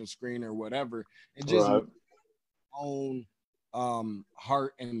television screen or whatever, and just own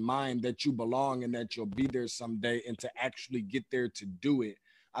heart and mind that you belong and that you'll be there someday, and to actually get there to do it.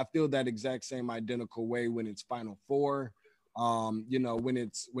 I feel that exact same identical way when it's Final Four, when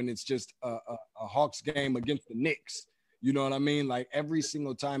it's just a Hawks game against the Knicks, you know what I mean? Like every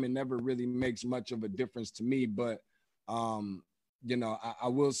single time, it never really makes much of a difference to me, but I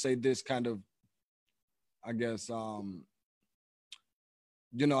will say this kind of, I guess, I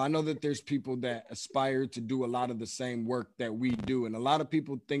know that there's people that aspire to do a lot of the same work that we do. And a lot of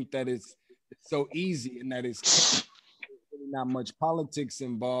people think that it's so easy and that it's really not much politics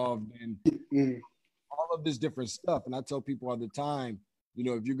involved and all of this different stuff. And I tell people all the time, you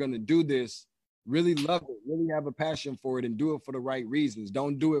know, if you're going to do this, really love it, really have a passion for it and do it for the right reasons.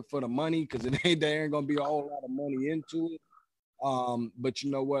 Don't do it for the money because there ain't going to be a whole lot of money into it. But you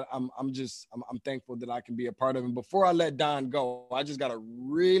know what? I'm thankful that I can be a part of it. And before I let Don go, I just got a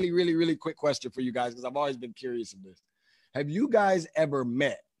really, really, really quick question for you guys because I've always been curious of this. Have you guys ever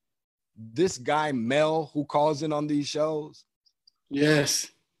met this guy Mel who calls in on these shows?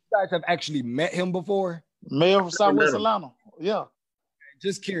 Yes. You guys have actually met him before? Mel from Southwest Atlanta. Yeah.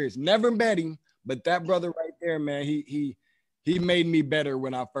 Just curious. Never met him, but that brother right there, man, he made me better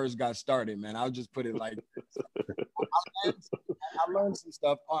when I first got started, man. I'll just put it like I learned some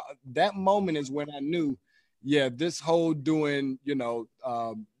stuff. That moment is when I knew, yeah, this whole doing, you know,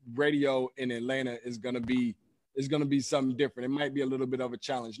 radio in Atlanta is gonna be something different. It might be a little bit of a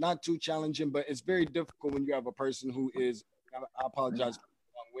challenge, not too challenging, but it's very difficult when you have a person who is. I apologize for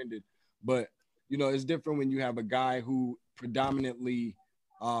being long-winded, but you know, it's different when you have a guy who predominantly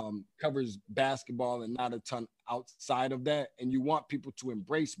covers basketball and not a ton outside of that. And you want people to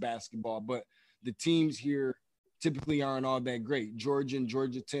embrace basketball, but the teams here typically aren't all that great. Georgia and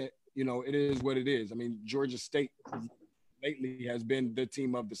Georgia Tech, you know, it is what it is. I mean, Georgia State lately has been the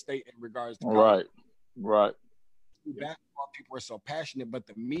team of the state in regards to right. Basketball people are so passionate, but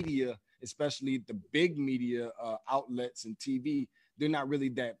the media, especially the big media outlets and TV, they're not really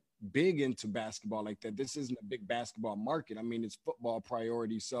that big into basketball like that. This isn't a big basketball market. I mean, it's football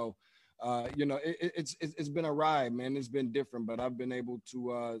priority. So, you know, it's been a ride, man. It's been different, but I've been able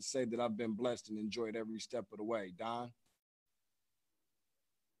to say that I've been blessed and enjoyed every step of the way. Don?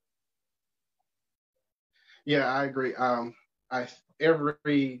 Yeah, I agree.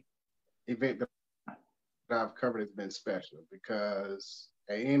 Every event that I've covered has been special because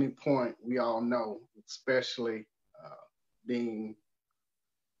at any point, we all know, especially being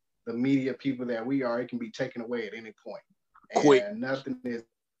the media people that we are, it can be taken away at any point. Quick. And nothing is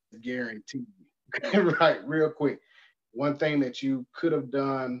guaranteed. Right, real quick. One thing that you could have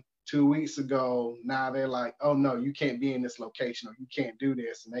done 2 weeks ago, now they're like, oh no, you can't be in this location or you can't do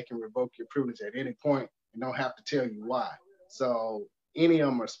this, and they can revoke your privilege at any point and don't have to tell you why. So any of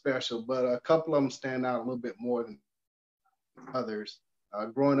them are special, but a couple of them stand out a little bit more than others.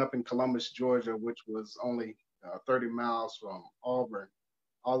 Growing up in Columbus, Georgia, which was only 30 miles from Auburn,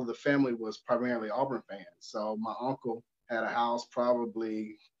 all of the family was primarily Auburn fans. So my uncle had a house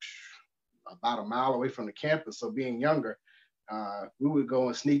probably about a mile away from the campus. So being younger, we would go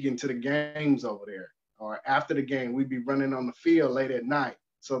and sneak into the games over there. Or after the game, we'd be running on the field late at night.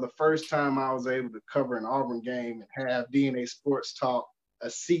 So the first time I was able to cover an Auburn game and have DNA Sports Talk a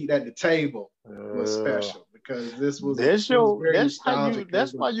seat at the table was special because this was that's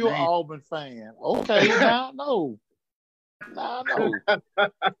why you're an Auburn fan. Okay, now I know.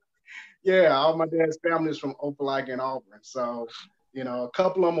 Yeah, all my dad's family is from Opelika and Auburn. So, you know, a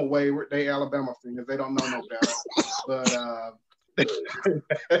couple of them are wayward. They Alabama fans. They don't know no better.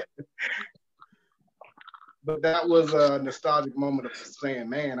 But that was a nostalgic moment of saying,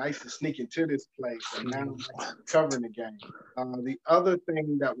 man, I used to sneak into this place and now I'm covering the game. The other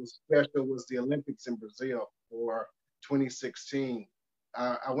thing that was special was the Olympics in Brazil for 2016.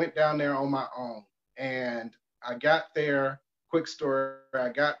 I went down there on my own and I got there, quick story, I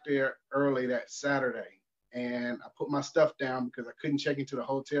got there early that Saturday and I put my stuff down because I couldn't check into the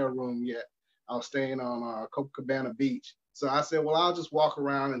hotel room yet. I was staying on Copacabana Beach. So I said, well, I'll just walk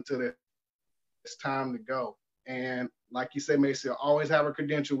around until it's time to go. And like you said, Macy, always have a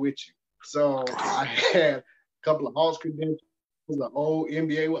credential with you. So I had a couple of Hawks credentials, the old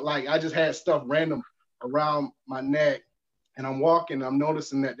NBA, I just had stuff random around my neck. And I'm walking, I'm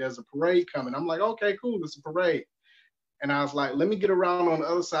noticing that there's a parade coming. I'm like, okay, cool, it's a parade. And I was like, let me get around on the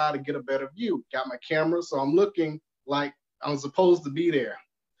other side to get a better view. Got my camera, so I'm looking like I'm supposed to be there.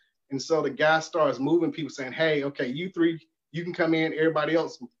 And so the guy starts moving, people saying, hey, okay, you three, you can come in, everybody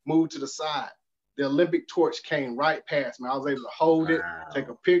else move to the side. The Olympic torch came right past me. I was able to hold it, take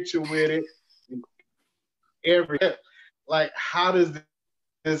a picture with it. And how does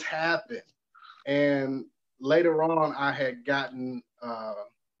this happen? And later on, I had gotten, I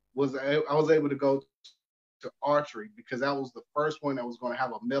was able to go to archery because that was the first one that was going to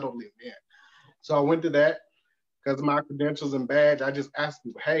have a medal event. So I went to that because of my credentials and badge. I just asked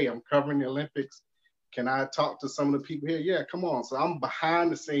people, hey, I'm covering the Olympics. Can I talk to some of the people here? Yeah, come on. So I'm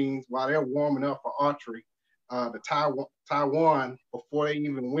behind the scenes while they're warming up for archery, the Taiwan before they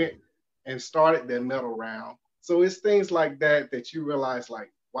even went and started their medal round. So it's things like that that you realize, like,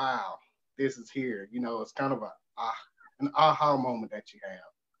 wow, this is here. You know, it's kind of an aha moment that you have.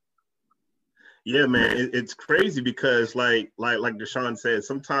 Yeah, man, it's crazy because like Deshaun said,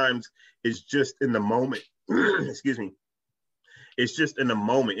 sometimes it's just in the moment. Excuse me. It's just in the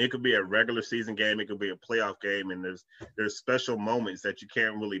moment. It could be a regular season game, it could be a playoff game, and there's special moments that you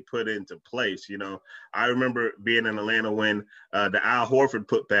can't really put into place. You know, I remember being in Atlanta when the Al Horford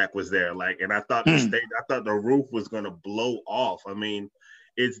putback was there, and I thought the roof was going to blow off. I mean,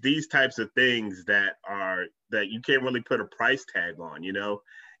 it's these types of things that you can't really put a price tag on, you know.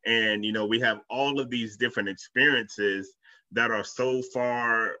 And, you know, we have all of these different experiences that are so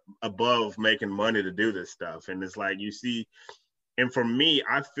far above making money to do this stuff. And it's like you see, and for me,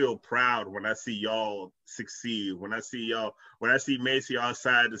 I feel proud when I see y'all succeed. When I see Macy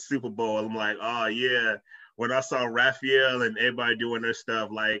outside the Super Bowl, I'm like, oh, yeah. When I saw Raphael and everybody doing their stuff,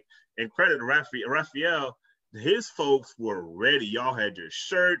 and credit to Raphael, his folks were ready. Y'all had your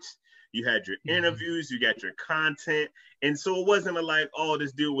shirts. You had your interviews, you got your content. And so it wasn't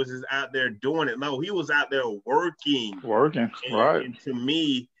this dude was just out there doing it. No, he was out there working. Right. And to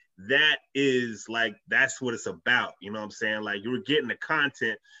me, that is that's what it's about. You know what I'm saying? You were getting the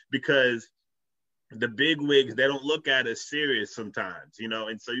content because the big wigs, they don't look at it as serious sometimes, you know?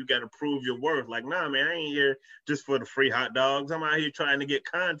 And so you got to prove your worth. Nah, man, I ain't here just for the free hot dogs. I'm out here trying to get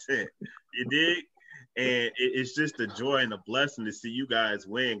content. You dig? And it's just a joy and a blessing to see you guys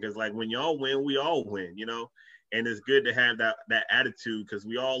win, because when y'all win, we all win, you know. And it's good to have that attitude, because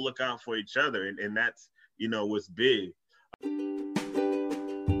we all look out for each other, and that's, you know, what's big.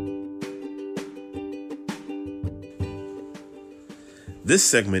 This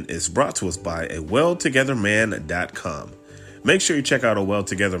segment is brought to us by awelltogetherman.com. Make sure you check out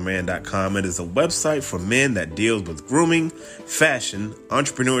awelltogetherman.com. It is a website for men that deals with grooming, fashion,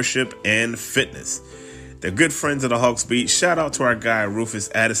 entrepreneurship, and fitness. They're good friends of the Hawks Beat. Shout out to our guy,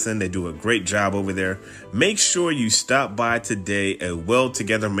 Rufus Addison. They do a great job over there. Make sure you stop by today at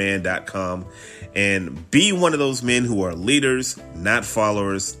welltogetherman.com and be one of those men who are leaders, not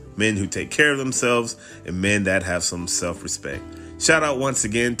followers, men who take care of themselves, and men that have some self-respect. Shout out once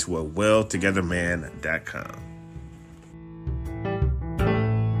again to welltogetherman.com.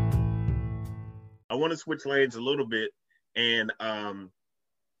 I want to switch lanes a little bit, and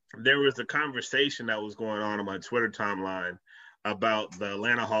there was a conversation that was going on my Twitter timeline about the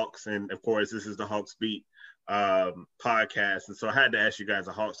Atlanta Hawks, and of course, this is the Hawks Beat podcast, and so I had to ask you guys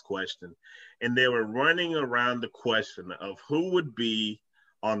a Hawks question, and they were running around the question of who would be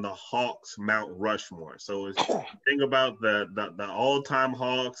on the Hawks Mount Rushmore. So it's think about the all-time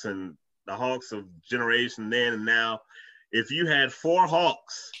Hawks and the Hawks of generation then and now. If you had 4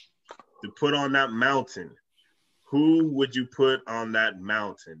 Hawks to put on that mountain, who would you put on that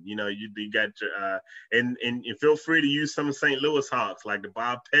mountain? You know, you got your and you feel free to use some of St. Louis Hawks, like the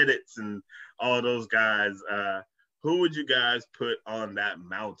Bob Pettits and all those guys. Who would you guys put on that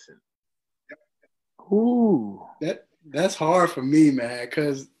mountain? Ooh, that's hard for me, man,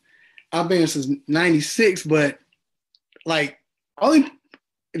 because I've been since '96. But only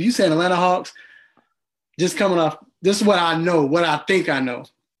if you say Atlanta Hawks, just coming off, this is what I know, what I think I know.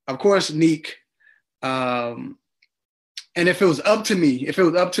 Of course, Neek. And if it was up to me,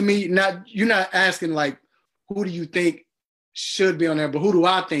 you're not asking who do you think should be on there, but who do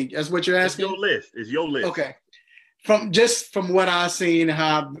I think? That's what you're asking? It's your list. Okay. From what I've seen,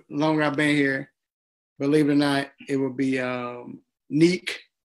 how long I've been here, believe it or not, it would be Neek,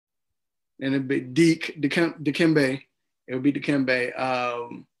 and it'd be Dikembe. It would be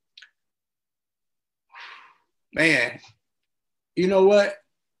Dikembe. Man, you know what?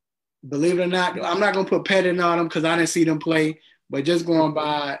 Believe it or not, I'm not going to put Pettit on them because I didn't see them play, but just going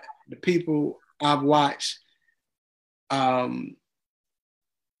by the people I've watched, who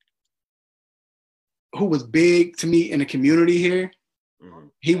was big to me in the community here.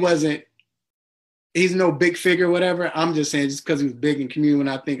 Mm-hmm. He's no big figure, whatever. I'm just saying just because he was big in community when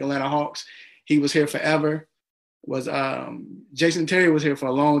I think Atlanta Hawks, he was here forever. Jason Terry was here for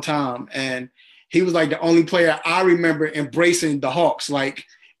a long time, and he was the only player I remember embracing the Hawks.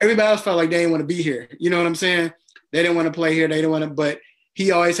 Everybody else felt like they didn't want to be here. You know what I'm saying? They didn't want to play here. They didn't want to, but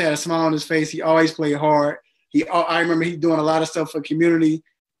he always had a smile on his face. He always played hard. I remember he doing a lot of stuff for the community.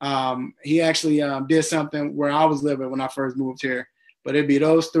 He actually did something where I was living when I first moved here. But it'd be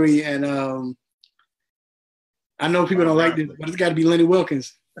those 3. And I know people don't like this, but it's got to be Lenny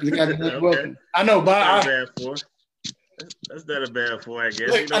Wilkens. It's got to be Lenny Wilkens. I know, but that's not a bad for, I guess.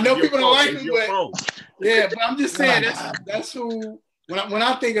 Look, I know people don't like him, but yeah, but I'm just saying that's who. When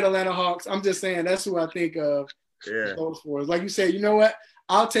I think of Atlanta Hawks, I'm just saying that's who I think of. Yeah. Those 4. Like you said, you know what?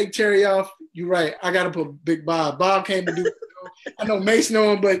 I'll take Terry off. You're right. I got to put Big Bob. Bob came to do. I know Mace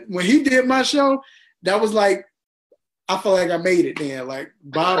know him, but when he did my show, that was I I feel like I made it then. Like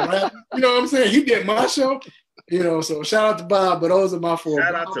Bob, you know what I'm saying? He did my show, you know. So shout out to Bob, but those are my four.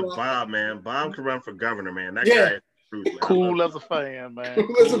 Shout out to Bob, man. Bob can run for governor, man. That Yeah. guy is truth, man. Cool as a fan, man.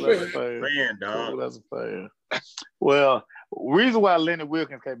 Cool as a fan. Man, dog. Cool as a fan. Well, reason why Lenny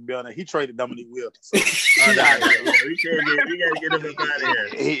Wilkins can't be on there, he traded Dominique Wilkins. So We gotta get him up out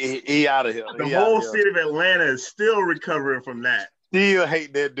of here. he out of here. The He whole outta here. city of Atlanta is still recovering from that. Still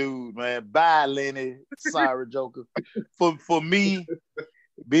hate that dude, man. Bye, Lenny. Sorry, Joker. For me,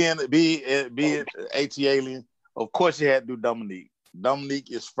 being AT Alien, of course you had to do Dominique.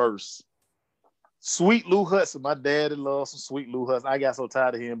 Dominique is first. Sweet Lou Hudson. My daddy loves some Sweet Lou Hudson. I got so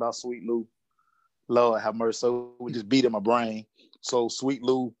tired of hearing about Sweet Lou. Lord have mercy. So we just beat in my brain. So Sweet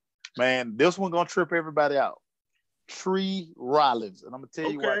Lou, man, this one gonna trip everybody out. Tree Rollins, and I'm gonna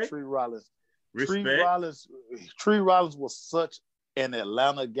tell you why Tree Rollins. Respect. Tree Rollins was such an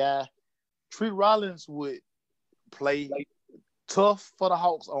Atlanta guy. Tree Rollins would play tough for the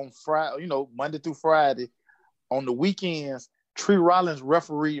Hawks on Friday, Monday through Friday. On the weekends, Tree Rollins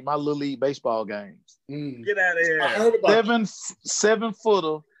refereed my little league baseball games. Get out of here. I heard about 7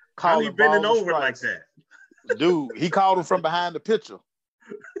 footer. How he bending over like that? Dude, he called him from behind the pitcher.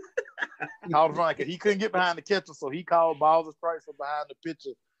 He couldn't get behind the catcher, so he called balls and strikes from behind the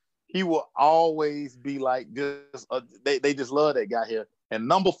pitcher. He will always be like this. They just love that guy here. And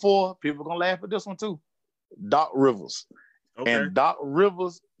number 4, people are going to laugh at this one too, Doc Rivers. Okay. And Doc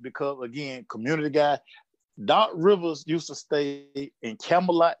Rivers, because, again, community guy, Doc Rivers used to stay in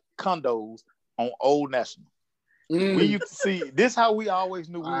Camelot condos on Old National. We used to see, this how we always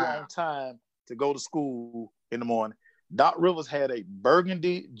knew we were on time to go to school in the morning. Doc Rivers had a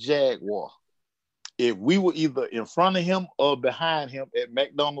burgundy Jaguar. If we were either in front of him or behind him at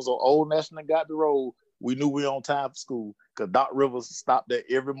McDonald's or Old National and got the road, we knew we were on time for school because Doc Rivers stopped there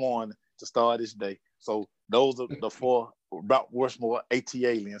every morning to start his day. So those are the 4 Mount Rushmore AT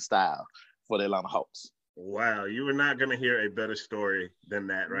Alien style for the Atlanta Hawks. Wow, you were not going to hear a better story than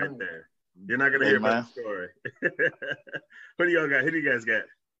that right there. You're not going to hear a better story. Who do y'all got? Who do you guys got?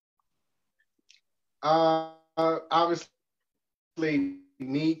 Obviously,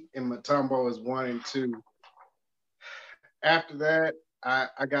 Neek and Mutombo is 1 and 2. After that,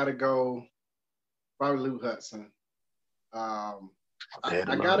 I got to go probably Lou Hudson. I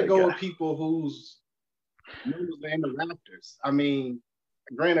got to go with people whose numbers are in the Raptors. I mean,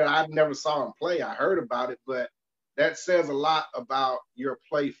 granted, I never saw him play. I heard about it, but that says a lot about your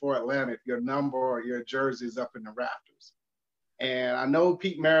play for Atlanta if your number or your jersey is up in the Raptors. And I know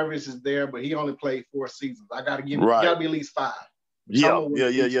Pete Maravich is there, but he only played 4 seasons. I got to give him, got to be at least 5. Yeah.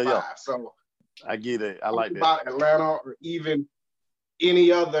 So I get it. I like that. About Atlanta or even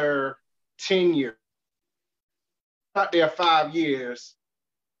any other tenure out there 5 years,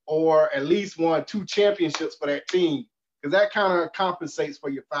 or at least won 2 championships for that team, because that kind of compensates for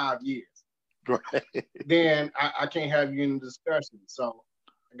your 5 years. Right. Then I can't have you in the discussion. So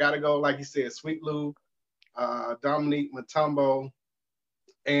I got to go, like you said, Sweet Lou, Dominique Mutombo,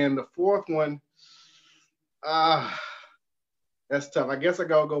 and the 4th one, that's tough. I guess I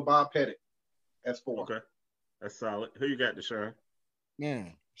gotta go Bob Pettit. That's 4. Okay, that's solid. Who you got, Deshaun?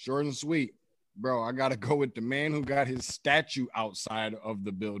 Man, short and sweet, bro. I gotta go with the man who got his statue outside of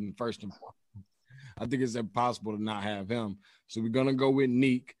the building first and foremost. I think it's impossible to not have him. So we're gonna go with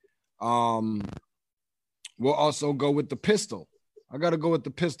Neek. We'll also go with the pistol. I gotta go with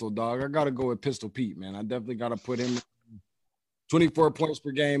the pistol, dog. I gotta go with Pistol Pete, man. I definitely gotta put him 24 points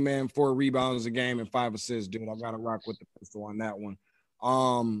per game, man, 4 rebounds a game, and 5 assists, dude. I gotta rock with the pistol on that one.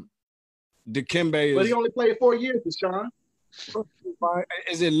 Dikembe is. But he only played 4 years, Deshaun.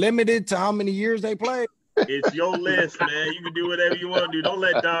 Is it limited to how many years they played? It's your list, man. You can do whatever you want to do. Don't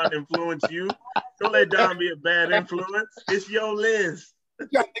let Don influence you. Don't let Don be a bad influence. It's your list. You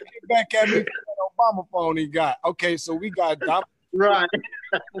got to get back at me for that Obama phone he got. Okay, so we got right.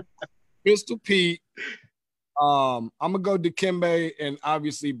 Pistol Pete. I'm gonna go Dikembe and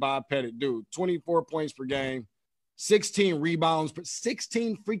obviously Bob Pettit, dude. 24 points per game, 16 rebounds,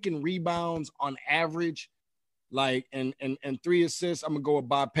 16 freaking rebounds on average, like and 3 assists. I'm gonna go with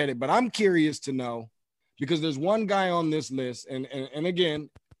Bob Pettit, but I'm curious to know because there's one guy on this list, and again,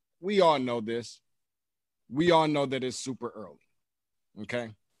 we all know this. We all know that it's super early,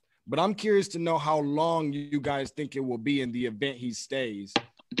 okay? But I'm curious to know how long you guys think it will be in the event he stays.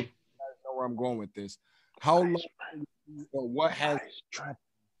 You guys know where I'm going with this. How long or what has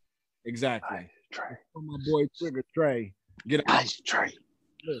exactly? For my boy Trigger Trey, get a nice Trey.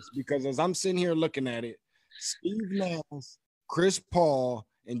 Because as I'm sitting here looking at it, Steve Nash, Chris Paul,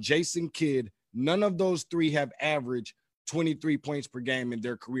 and Jason Kidd, none of those 3 have averaged 23 points per game in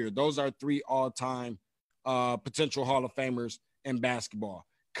their career. Those are 3 all-time potential Hall of Famers in basketball.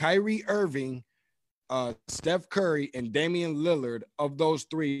 Kyrie Irving, Steph Curry, and Damian Lillard, of those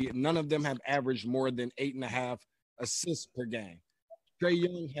three, none of them have averaged more than 8.5 assists per game. Trae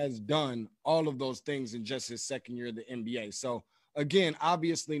Young has done all of those things in just his second year of the NBA. So, again,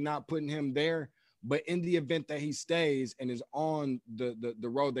 obviously not putting him there, but in the event that he stays and is on the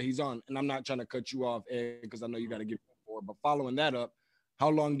road that he's on, and I'm not trying to cut you off, Ed, because I know you got to give it forward, but following that up, how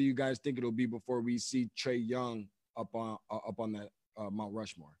long do you guys think it'll be before we see Trae Young up on that Mount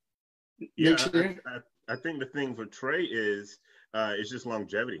Rushmore? Yeah, I think the thing for Trae is it's just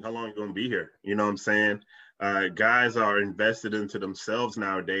longevity. How long are you going to be here? You know what I'm saying? Guys are invested into themselves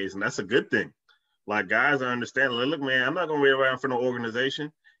nowadays, and that's a good thing. Like, guys are understanding, like, look, man, I'm not going to wait around for no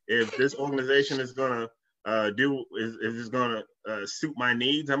organization. If this organization is going to suit my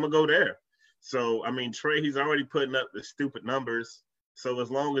needs, I'm going to go there. So, I mean, Trae, he's already putting up the stupid numbers. So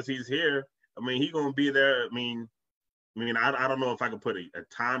as long as he's here, I mean, he's going to be there. I mean, I don't know if I can put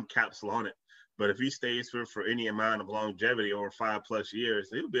a time capsule on it, but if he stays for any amount of longevity over 5+ years,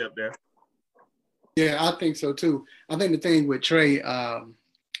 he'll be up there. Yeah, I think so too. I think the thing with Trae,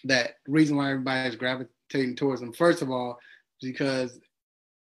 that reason why everybody's gravitating towards him, first of all, is because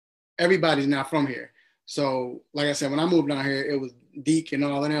everybody's not from here. So, like I said, when I moved down here, it was Deke and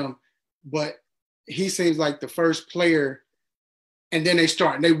all of them, but he seems like the first player. And then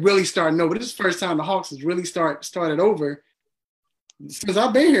they really starting over. This is the first time the Hawks has really started over since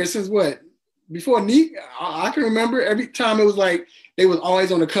I've been here. Since what? Before Neek, I can remember every time it was like they was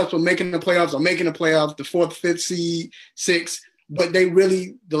always on the cusp of making the playoffs, the 4th, 5th seed, 6th. But they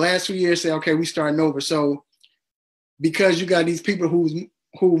really, the last 2 years, say, okay, we starting over. So because you got these people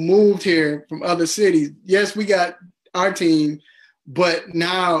who moved here from other cities, yes, we got our team, but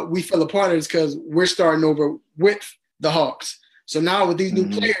now we feel a part of this because we're starting over with the Hawks. So now with these new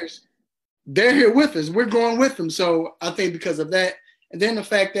players, they're here with us. We're going with them. So I think because of that, and then the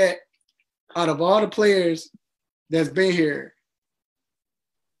fact that out of all the players that's been here,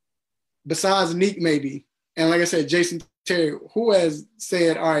 besides Neek maybe, and like I said, Jason Terry, who has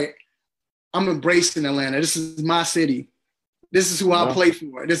said, all right, I'm embracing Atlanta. This is my city. This is who I play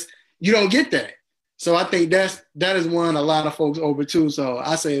for. You don't get that. So I think that has won a lot of folks over too. So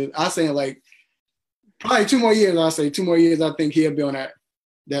I say like, probably 2 more years. I'll say 2 more years. I think he'll be on that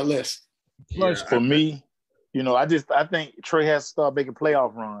list. Plus, for me, I think Trae has to start making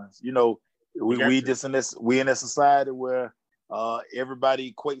playoff runs. We in this society where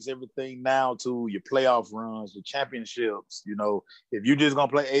everybody equates everything now to your playoff runs, the championships. If you're just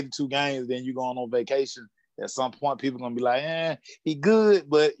gonna play 82 games, then you're going on vacation. At some point, people are gonna be like, he good,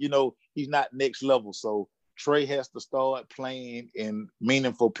 but he's not next level. So Trae has to start playing in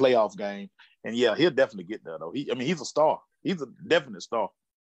meaningful playoff games. And yeah, he'll definitely get there though. He's a star. He's a definite star.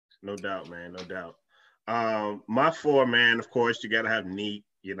 No doubt, man. No doubt. My 4, man, of course, you got to have Neek.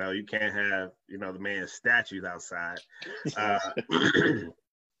 You can't have, the man's statues outside. I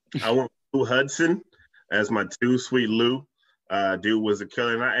went Lou Hudson as my 2, Sweet Lou. Dude was a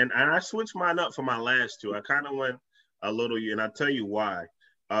killer. And I switched mine up for my last 2. I kind of went a little, and I'll tell you why.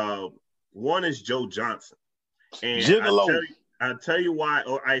 One is Joe Johnson. And I'll tell you why,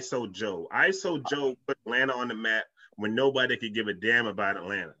 ISO Joe. ISO Joe put Atlanta on the map when nobody could give a damn about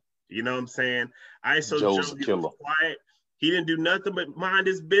Atlanta. You know what I'm saying? ISO Joe was quiet. He didn't do nothing but mind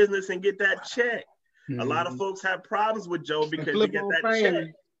his business and get that check. Mm-hmm. A lot of folks have problems with Joe because he get that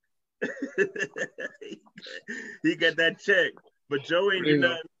check. He got that check. But Joe ain't do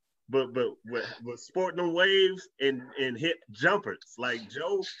nothing but sporting them waves and hit jumpers. Like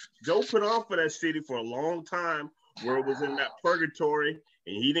Joe put on for that city for a long time, where it was in that purgatory,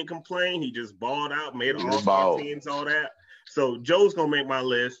 and he didn't complain. He just balled out, made all teams, all that. So Joe's gonna make my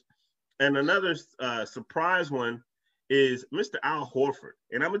list. And another surprise one is Mr. Al Horford.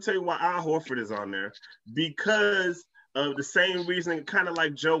 And I'm gonna tell you why Al Horford is on there, because of the same reason, kind of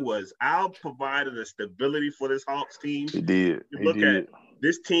like Joe was. Al provided a stability for this Hawks team. He did. At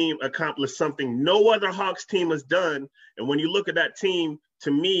this team accomplished something no other Hawks team has done. And when you look at that team,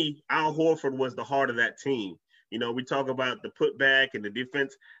 to me, Al Horford was the heart of that team. We talk about the putback and the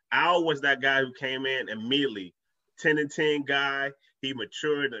defense. Al was that guy who came in immediately, 10-10 guy. He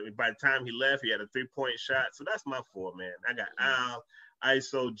matured. By the time he left, he had a 3-point shot. So that's my 4, man. I got Al,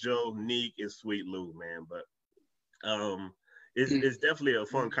 ISO, Joe, Neek, and Sweet Lou, man. But it's definitely a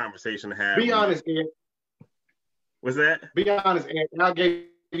fun conversation to have. Be honest, Ed. What's that? Be honest, Ed. I gave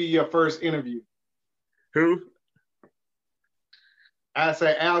you your first interview. Who? I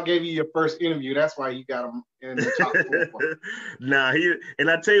say Al gave you your first interview. That's why you got him in the top 4. Nah, and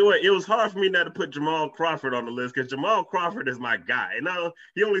I tell you what, it was hard for me not to put Jamal Crawford on the list because Jamal Crawford is my guy. And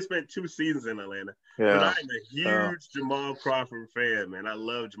he only spent 2 seasons in Atlanta. Yeah. But I'm a huge Jamal Crawford fan, man. I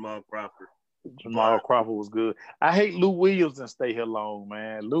love Jamal Crawford. Jamal Crawford was good. I hate Lou Williams didn't stay here long,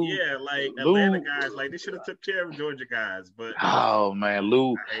 man. Atlanta guys, they should have took care of Georgia guys. But oh man,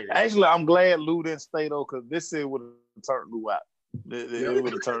 Lou. Actually, I'm glad Lou didn't stay though, because this year would have turned Lou out. It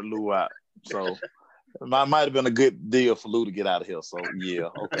would have turned Lou out. So it might have been a good deal for Lou to get out of here. So yeah.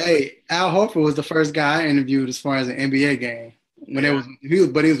 Okay. Hey, Al Horford was the first guy I interviewed as far as an NBA game when he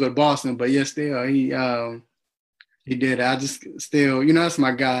was with Boston. But yeah, still he did. I just still, that's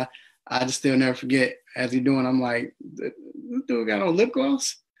my guy. I just still never forget as he doing. I'm like, this dude got on lip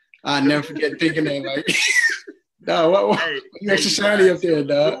gloss. I never forget thinking that like. No, you extra shiny up there,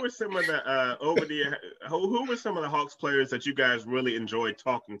 dog. Who were some of the who were some of the Hawks players that you guys really enjoyed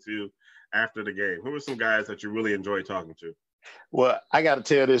talking to after the game? Who were some guys that you really enjoyed talking to? Well, I got to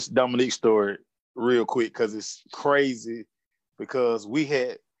tell this Dominique story real quick because it's crazy. Because we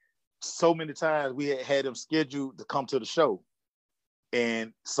had so many times we had him scheduled to come to the show,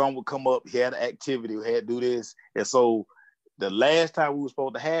 and some would come up. He had an activity. We had to do this, and so the last time we were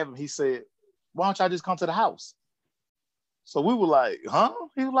supposed to have him, he said, "Why don't y'all just come to the house?" So we were like, huh?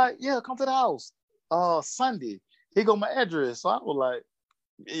 He was like, yeah, come to the house. Sunday. He got my address. So I was like,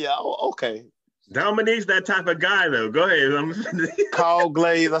 yeah, okay. Dominique's that type of guy, though. Go ahead. Call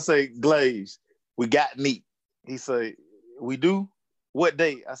Glaze. I say, Glaze, we got Neat. He say, we do? What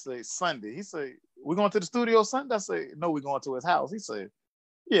day? I say, Sunday. He say, we going to the studio Sunday? I say, no, we going to his house. He said,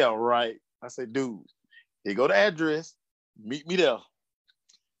 yeah, right. I say, dude, he go to address. Meet me there.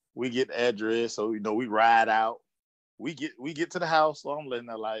 We get the address. So, we ride out. We get to the house, so I'm letting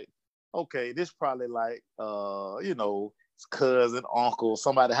her like, okay, this probably like, his cousin, uncle,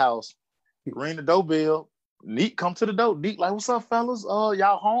 somebody's house. Ring the doorbell. Neat come to the door. Neat like, what's up, fellas?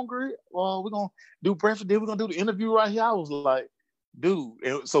 Y'all hungry? We're gonna do breakfast. Then we're gonna do the interview right here. I was like, dude.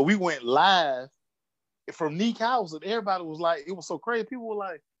 And so we went live from Neat's house, and everybody was like, it was so crazy. People were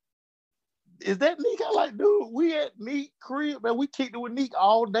like, is that Neat? I'm like, dude, we at Neat crib, man. We kicked it with Neat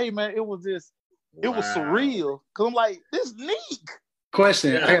all day, man. It was just. It was surreal. Cause I'm like, this Neat.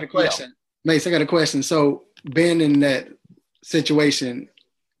 Question. I got a question. Mace, I got a question. So being in that situation,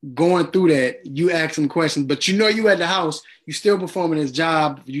 going through that, you ask him questions, but you at the house, you still performing his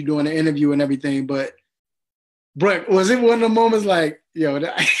job, you doing the interview and everything. But Brett, was it one of the moments like,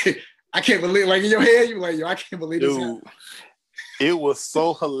 I can't believe, like in your head, you like, I can't believe this. Dude, it was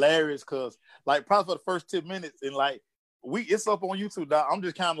so hilarious because like probably for the first 10 minutes and like, it's up on YouTube, dog. I'm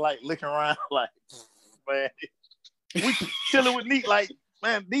just kind of like looking around, like, man, we chilling with Neat, like,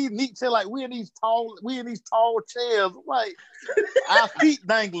 man, these Neat chair, like, we in these tall chairs, like, our feet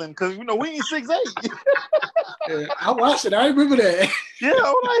dangling, because we ain't 6'8". Yeah, I watched it. I remember that. Yeah,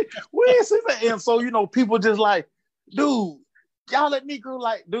 I'm like, we ain't 6'8", and so people just like, dude, y'all let Neat go,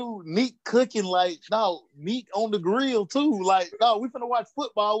 like, dude, Neat cooking, like, no, Neat on the grill too, like, no, we finna watch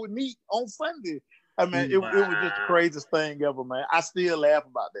football with Neat on Sunday. I mean, it was just the craziest thing ever, man. I still laugh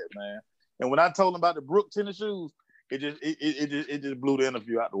about that, man. And when I told him about the Brook tennis shoes, it just blew the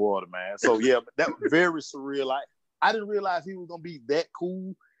interview out the water, man. So yeah, that was very surreal. Like I didn't realize he was gonna be that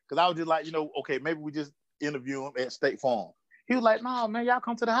cool because I was just like, okay, maybe we just interview him at State Farm. He was like, no, man, y'all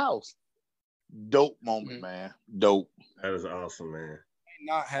come to the house. Dope moment, man. Dope. That is awesome, man.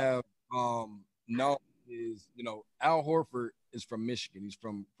 Not have Al Horford is from Michigan. He's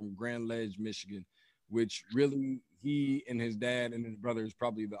from Grand Ledge, Michigan, which really he and his dad and his brother is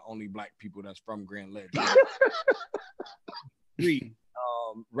probably the only black people that's from Grand Ledge.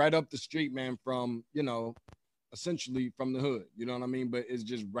 Right up the street, man, from, essentially from the hood, you know what I mean? But it's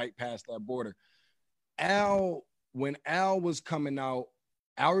just right past that border. When Al was coming out,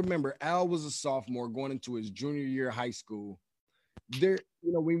 I remember Al was a sophomore going into his junior year of high school.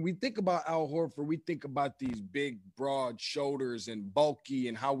 When we think about Al Horford, we think about these big, broad shoulders and bulky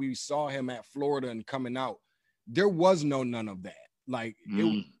and how we saw him at Florida and coming out. There was none of that. Like,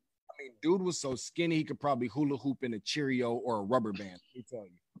 dude was so skinny, he could probably hula hoop in a Cheerio or a rubber band, let me tell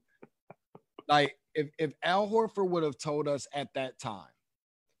you. Like, if Al Horford would have told us at that time,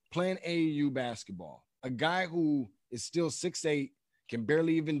 playing AAU basketball, a guy who is still 6'8", can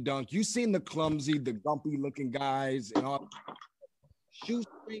barely even dunk. You seen the clumsy, the gumpy-looking guys and all.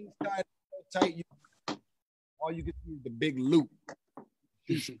 Shoestrings tied so tight, all you can see is the big loop.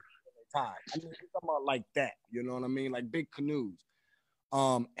 Shoestrings tied. I mean, you're talking about like that. You know what I mean? Like big canoes.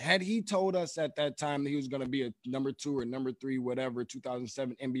 Had he told us at that time that he was going to be a number 2 or number 3, whatever,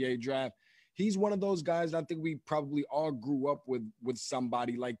 2007 NBA draft, he's one of those guys. I think we probably all grew up with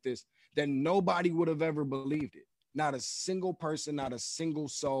somebody like this that nobody would have ever believed it. Not a single person, not a single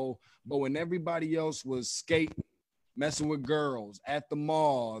soul. But when everybody else was skating, messing with girls at the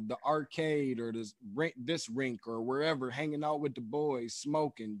mall, the arcade, or this rink or wherever, hanging out with the boys,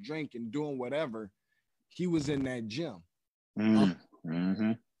 smoking, drinking, doing whatever, he was in that gym.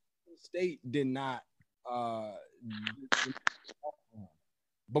 State did not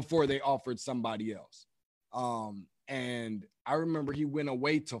before they offered somebody else. And I remember he went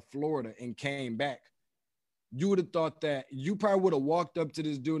away to Florida and came back. You would have thought that you probably would have walked up to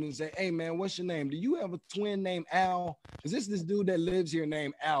this dude and say, "Hey man, what's your name? Do you have a twin named Al? Is this dude that lives here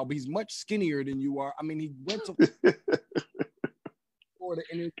named Al? But he's much skinnier than you are." I mean, he went to Florida,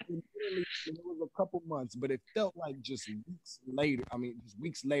 and it was a couple months, but it felt like just weeks later. I mean, just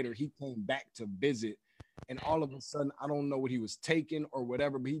weeks later, he came back to visit, and all of a sudden, I don't know what he was taking or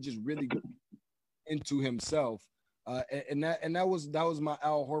whatever, but he just really got into himself. And that was my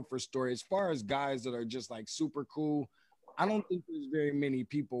Al Horford story. As far as guys that are just like super cool, I don't think there's very many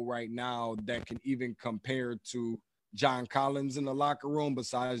people right now that can even compare to John Collins in the locker room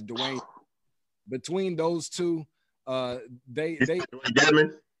besides Dwayne. Between those two, between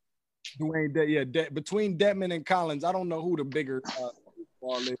Dedmon and Collins, I don't know who the bigger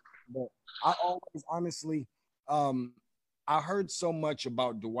ball is, but I always honestly I heard so much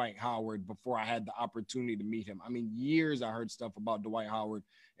about Dwight Howard before I had the opportunity to meet him. I mean, years I heard stuff about Dwight Howard,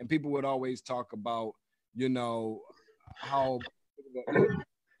 and people would always talk about, you know, how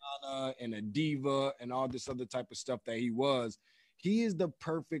and a diva and all this other type of stuff that he was. He is the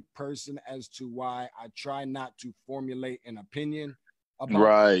perfect person as to why I try not to formulate an opinion about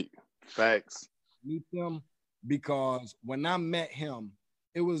right. Facts. Meet him, because when I met him,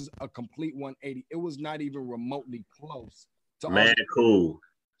 it was a complete 180. It was not even remotely close to cool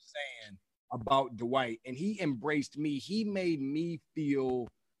saying about Dwight, and he embraced me. He made me feel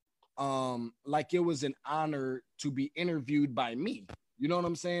like it was an honor to be interviewed by me. You know what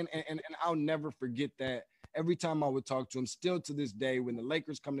I'm saying? And I'll never forget that. Every time I would talk to him, still to this day, when the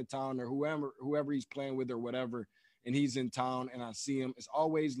Lakers come to town or whoever he's playing with or whatever, and he's in town and I see him, it's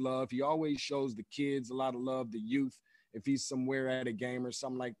always love. He always shows the kids a lot of love, the youth, if he's somewhere at a game or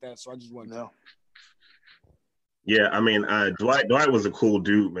something like that. So I just want to know. Yeah, I mean, Dwight was a cool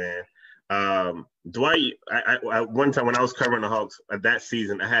dude, man. Dwight, I one time when I was covering the Hawks that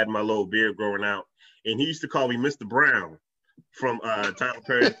season, I had my little beard growing out, and he used to call me Mr. Brown from Tyler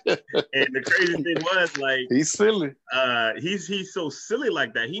Perry. And the crazy thing was, like, he's silly. He's so silly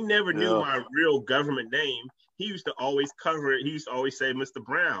like that. He never knew my real government name. He used to always cover it. He used to always say Mr.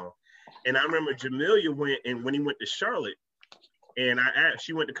 Brown. And I remember Jamelia went, and when he went to Charlotte, and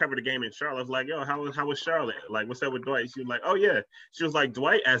she went to cover the game in Charlotte. I was like, "Yo, how was Charlotte? Like, what's up with Dwight?" She was like, "Oh yeah." She was like,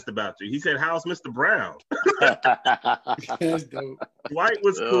 "Dwight asked about you." He said, "How's Mr. Brown?" That's dope. Dwight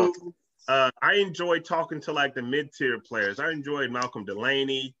was cool. I enjoyed talking to like the mid-tier players. I enjoyed Malcolm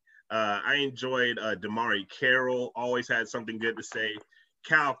Delaney. I enjoyed Damari Carroll. Always had something good to say.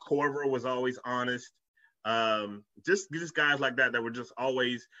 Cal Korver was always honest. Just guys like that were just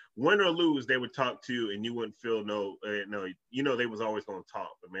always, win or lose, they would talk to you and you wouldn't feel they was always going to talk.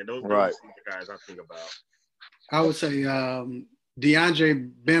 But man, those are the guys I think about. I would say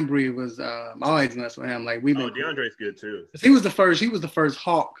DeAndre Bembry was always mess with him. Like DeAndre's good too. He was the first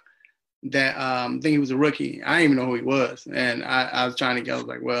Hawk that I think he was a rookie. I didn't even know who he was, and I was trying to get. I was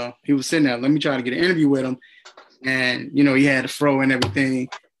like, well, he was sitting there. Let me try to get an interview with him, and he had a fro and everything,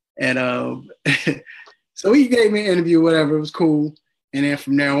 and so he gave me an interview, whatever. It was cool. And then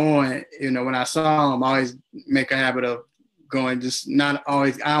from there on, when I saw him, I always make a habit of going, just not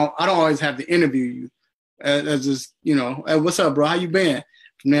always, I don't always have to interview you. As just, hey, what's up, bro? How you been?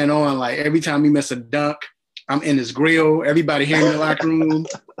 From then on, like every time he miss a dunk, I'm in his grill. Everybody here in the locker room.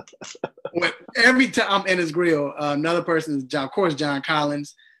 Every time I'm in his grill, another person is John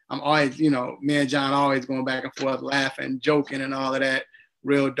Collins. I'm always, me and John always going back and forth, laughing, joking and all of that.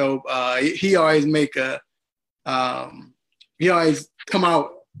 Real dope. He always he always come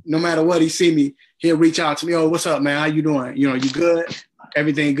out, no matter what he see me, he'll reach out to me. "Oh, what's up, man? How you doing? You good?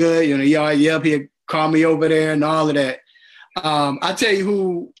 Everything good?" He always he'll call me over there and all of that. I tell you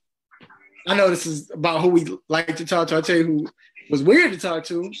who, I know this is about who we like to talk to. I tell you who was weird to talk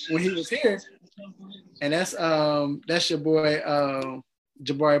to when he was here, and that's your boy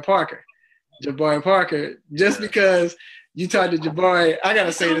Jabari Parker. Jabari Parker, just because you talked to Jabari, I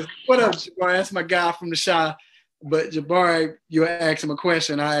gotta say this. What up, Jabari? That's my guy from the Shy. But Jabari, you asked him a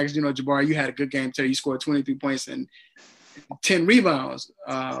question. I asked, Jabari, you had a good game today. You scored 23 points and 10 rebounds.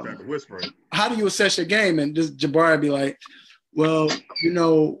 How do you assess your game? And just Jabari be like, Well,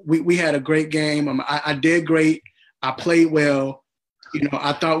 we had a great game. I did great. I played well.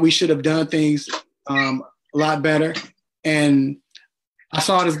 I thought we should have done things a lot better. And I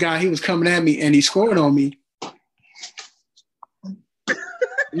saw this guy, he was coming at me and he scored on me.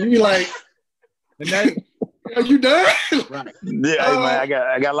 You be like, are you done? Right. Yeah, hey, man, I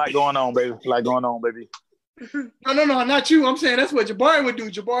got a lot going on, baby. No, not you. I'm saying that's what Jabari would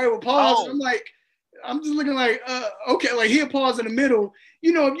do. Jabari would pause. Oh. I'm just looking like, okay, like he'll pause in the middle.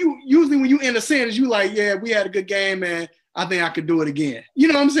 If you usually when you in a sentence, you like, yeah, we had a good game, man. I think I could do it again. You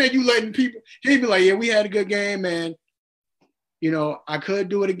know what I'm saying? You letting people, he'd be like, yeah, we had a good game, man. I could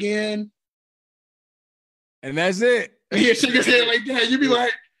do it again. And that's it. He'd shake his head like that. You'd be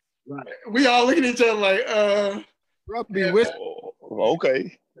like, right. We all looking at each other like, yeah,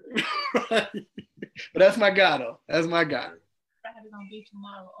 okay. Right. But that's my guy, though. That's my guy. On be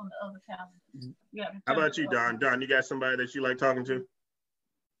tomorrow on the other calendar. How about you, Don? Don, you got somebody that you like talking to?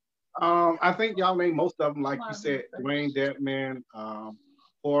 I think y'all named most of them, like you said, Dwayne Dedman,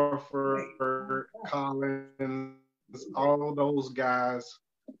 Horford, Collins, all those guys.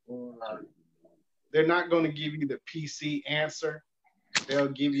 They're not going to give you the PC answer. They'll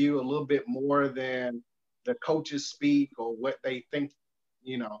give you a little bit more than the coaches speak or what they think,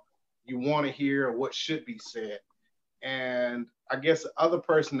 you want to hear or what should be said. And I guess the other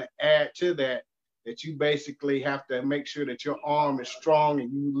person to add to that you basically have to make sure that your arm is strong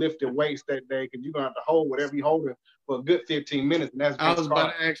and you lifted weights that day because you're going to have to hold whatever you're holding for a good 15 minutes. And that's I was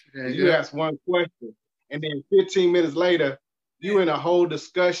about to ask you that. You ask one question, and then 15 minutes later, you're in a whole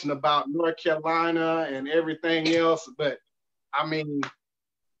discussion about North Carolina and everything else. But,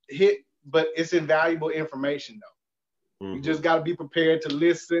 but it's invaluable information, though. Mm-hmm. You just got to be prepared to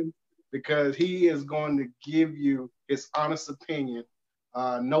listen because he is going to give you his honest opinion,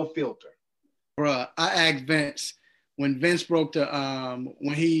 no filter. Bruh, I asked Vince when Vince broke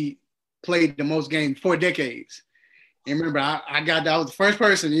when he played the most games 4 decades. And remember, I was the first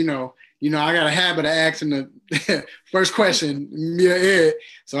person, I got a habit of asking the first question,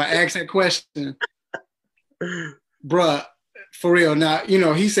 so I asked that question. Bruh, for real. Now,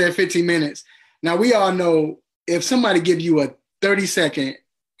 he said 15 minutes. Now, we all know if somebody give you a 30-second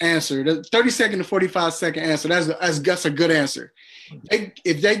answer, the 30-second to 45-second answer, that's a good answer.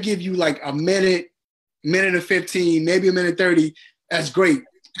 If they give you like a minute and 15, maybe a minute 30, that's great.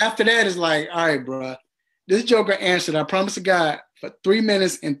 After that, it's like, all right, bro, this joker answered, I promise to God, for 3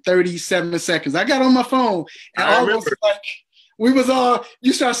 minutes and 37 seconds. I got on my phone and almost like we was all,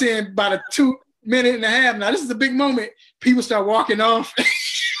 you start seeing about a 2 minute and a half. Now, this is a big moment. People start walking off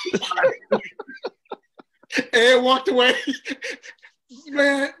and walked away.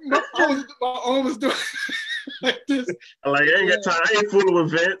 Man, my arm was doing like this. Like, I ain't got time. I ain't fooling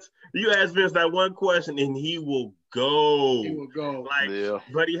with Vince. You ask Vince that one question, and he will go. He will go.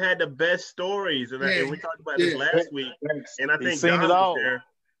 But he had the best stories, and we talked about this last week. And I think Don was there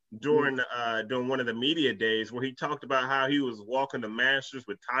during one of the media days where he talked about how he was walking the Masters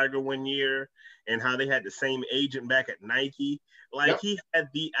with Tiger one year, and how they had the same agent back at Nike. He had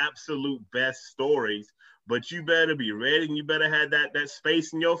the absolute best stories. But you better be ready, and you better have that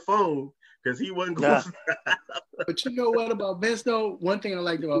space in your phone because he wasn't going to. But you know what about Vince, though? One thing I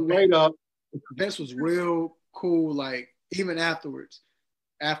liked about Vince was real cool, like, even afterwards,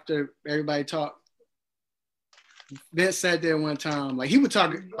 after everybody talked. Vince sat there one time, like, he would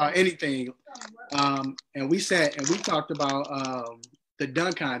talk about anything. And we sat and we talked about the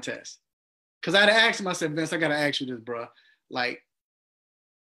dunk contest. Because I had asked him, I said, Vince, I got to ask you this, bro. Like,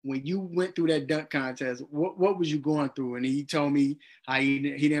 when you went through that dunk contest, what was you going through? And he told me how he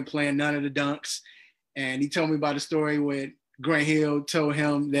didn't plan none of the dunks. And he told me about a story where Grant Hill told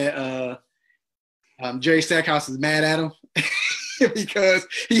him that Jerry Stackhouse is mad at him because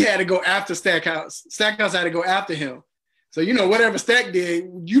he had to go after Stackhouse. Stackhouse had to go after him. So, whatever Stack did,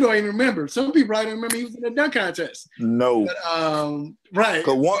 you don't even remember. Some people probably don't remember he was in the dunk contest. No. But, right.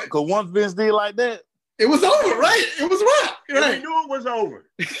 Because once Vince did like that, it was over, right? It was wrap. Right. We knew it was over.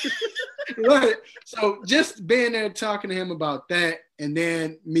 Right. So just being there talking to him about that, and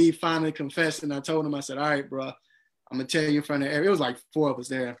then me finally confessing, I told him, I said, all right, bro, I'm going to tell you in front of everyone. It was like 4 of us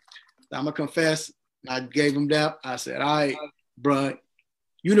there. I'm going to confess. I gave him that. I said, all right, bro,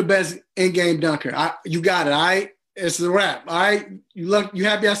 you the best in-game dunker. You got it, all right? It's a wrap, all right? You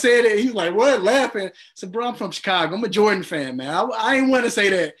happy I said it? He was like, what? Laughing. I said, bro, I'm from Chicago. I'm a Jordan fan, man. I ain't want to say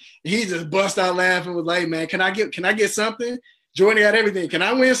that. He just bust out laughing, was like, man, can I get something? Jordan got everything. Can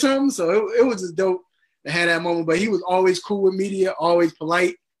I win something? So it was just dope to have that moment. But he was always cool with media, always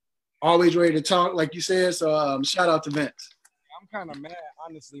polite, always ready to talk, like you said. So shout out to Vince. I'm kind of mad,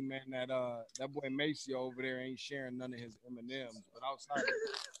 honestly, man, that that boy Maceo over there ain't sharing none of his M&Ms. But outside,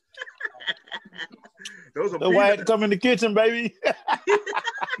 Those are The way I had to come in the kitchen, baby.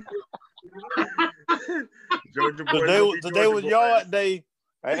 Georgia boy, Today was yard day.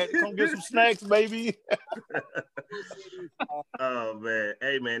 I had to come get some snacks, baby. Oh man,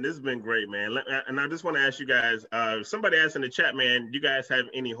 hey man, this has been great, man. And I just want to ask you guys. Somebody asked in the chat, man. You guys have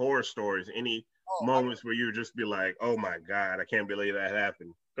any horror stories? Any moments where you just be like, "Oh my god, I can't believe that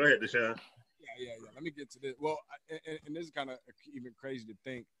happened"? Go ahead, Deshaun. Yeah. Let me get to this. Well, and this is kind of even crazy to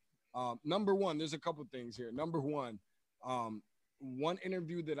think. Number one, there's a couple things here. Number one, one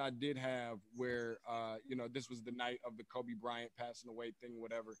interview that I did have where, this was the night of the Kobe Bryant passing away thing,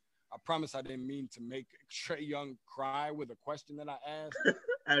 whatever. I promise I didn't mean to make Trae Young cry with a question that I asked.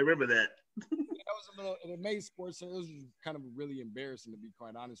 I remember that. That was a little, it made sports. It was kind of really embarrassing, to be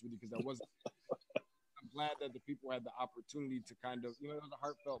quite honest with you, because that wasn't. I'm glad that the people had the opportunity to kind of, it was a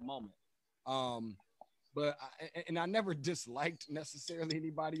heartfelt moment. But I never disliked necessarily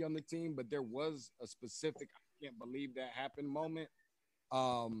anybody on the team, but there was a specific I can't believe that happened moment.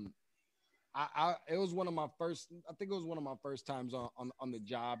 It was one of my first. I think it was one of my first times on the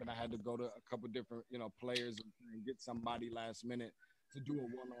job, and I had to go to a couple different players and get somebody last minute to do a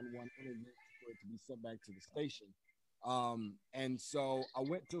one-on-one interview for it to be sent back to the station. And so I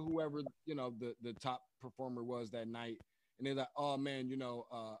went to whoever the top performer was that night. And they're like, "Oh man,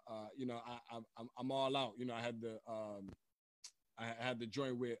 I'm all out. I had to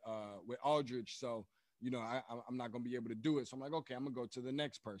join with Aldridge, so I'm not gonna be able to do it." So I'm like, "Okay, I'm gonna go to the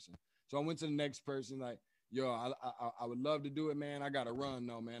next person." So I went to the next person, like, "Yo, I would love to do it, man. I gotta run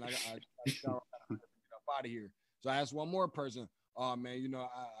though, man. I gotta get up out of here." So I asked one more person, "Oh man,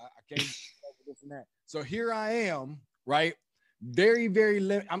 I can't do this and that." So here I am, right? Very,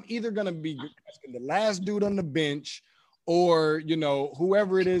 very I'm either gonna be asking the last dude on the bench, or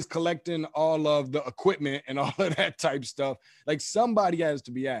whoever it is collecting all of the equipment and all of that type stuff. Like, somebody has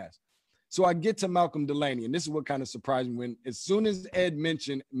to be asked. So I get to Malcolm Delaney, and this is what kind of surprised me. When as soon as Ed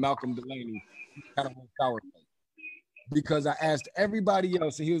mentioned Malcolm Delaney, he kind of went sour, because I asked everybody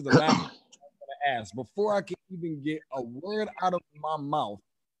else, and he was the last one to ask before I could even get a word out of my mouth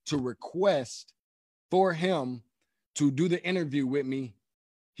to request for him to do the interview with me.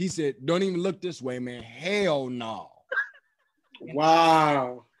 He said, "Don't even look this way, man. Hell no."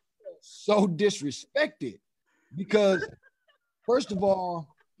 Wow. So disrespected, because first of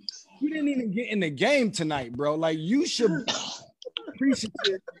all, you didn't even get in the game tonight, bro. Like, you should be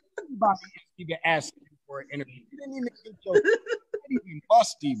appreciative anybody even asking you for an interview. You didn't even get even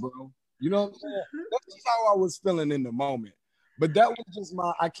musty, bro. You know what I'm saying? That's just how I was feeling in the moment. But that was just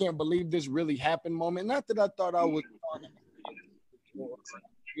my I can't believe this really happened moment. Not that I thought I was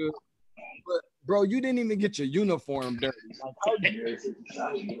good. But bro, you didn't even get your uniform dirty. Like,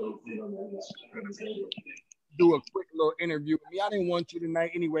 how you do a quick little interview with me? I didn't want you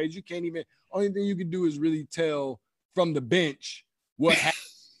tonight anyways. You can't even. Only thing you can do is really tell from the bench what happened.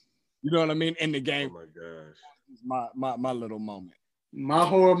 You know what I mean? In the game. Oh my gosh. My little moment. My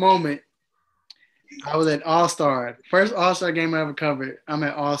horror moment. I was at All-Star. First All-Star game I ever covered. I'm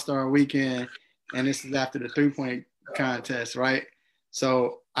at All-Star weekend, and this is after the 3-point contest, right?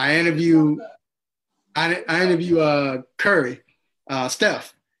 So I interview Curry,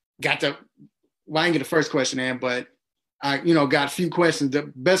 Steph. I didn't get the first question in, but I, got a few questions. The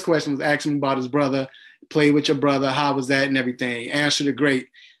best question was asking about his brother, played with your brother, how was that and everything. Answered it great.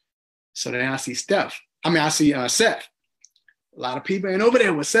 So then I see Seth. A lot of people ain't over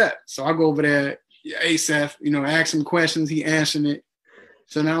there with Seth. So I go over there, "Hey Seth," ask him questions, he answered it.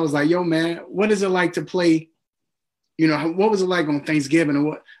 So now I was like, "Yo, man, what is it like to play? What was it like on Thanksgiving?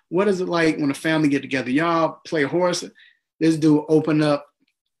 And what is it like when a family get together? Y'all play horse?" This dude opened up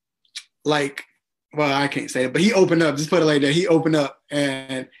like, well, I can't say it, but he opened up, just put it like that. He opened up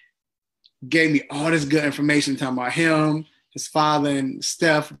and gave me all this good information talking about him, his father and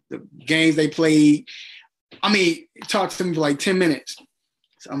Steph, the games they played. I mean, talked to me for like 10 minutes.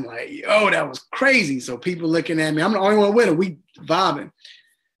 So I'm like, yo, that was crazy. So people looking at me, I'm the only one with him. We vibing.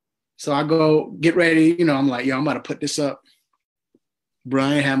 So I go get ready. I'm like, yo, I'm about to put this up. Bro,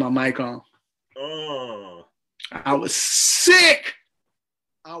 I ain't had my mic on. Oh. I was sick.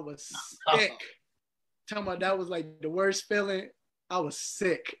 Talking about that was like the worst feeling. I was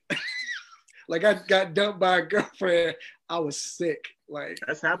sick. Like, I got dumped by a girlfriend. I was sick. Like,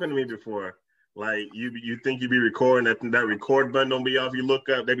 that's happened to me before. Like, you think you be recording, that record button don't be off. You look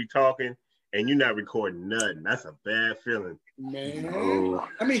up, they be talking, and you're not recording nothing. That's a bad feeling. Man. Oh,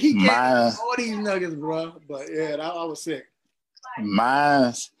 I mean, he gave all these nuggets, bro. But yeah, I was sick.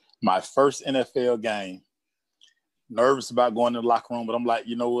 My first NFL game. nervous about going in the locker room, but I'm like,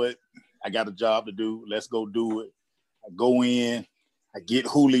 you know what? I got a job to do. Let's go do it. I go in, I get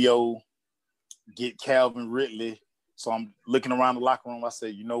Julio, get Calvin Ridley. So I'm looking around the locker room. I say,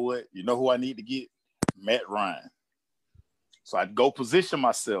 you know what? You know who I need to get? Matt Ryan. So I go position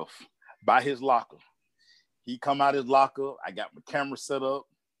myself by his locker. He come out his locker. I got my camera set up.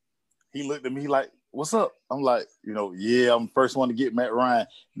 He looked at me like, what's up? I'm like, yeah, I'm the first one to get Matt Ryan.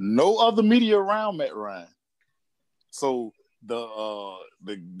 No other media around Matt Ryan. So the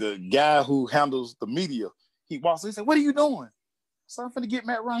guy who handles the media, he walks in, he said, what are you doing? So I'm finna get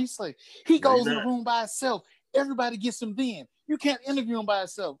Matt Ryan. He's like, he goes in the room by himself. Everybody gets him then. You can't interview him by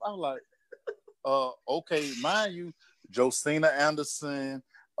himself. I'm like, okay, mind you, Josina Anderson,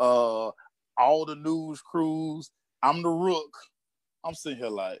 all the news crews, I'm the rook. I'm sitting here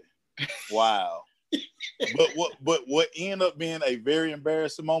like, wow. But what ended up being a very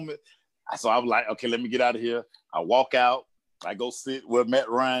embarrassing moment. So I was like, okay, let me get out of here. I walk out. I go sit where Matt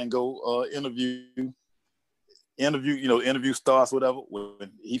Ryan go interview, interview starts, whatever.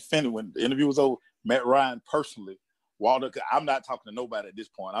 When he finished, when the interview was over, Matt Ryan personally walked up. I'm not talking to nobody at this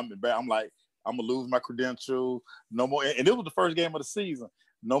point. I'm like, I'm gonna lose my credential. No more. And it was the first game of the season.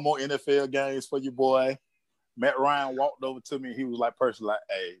 No more NFL games for you, boy. Matt Ryan walked over to me and he was like, personally, like,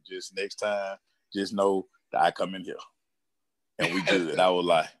 hey, just next time, just know that I come in here. And we good. I was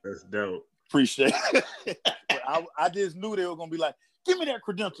like, that's dope. Appreciate it. I just knew they were gonna be like, give me that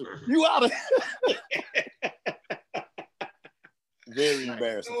credential. You out of here. Very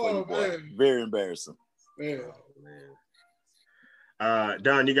embarrassing for you, boy. Man. Very embarrassing. Man.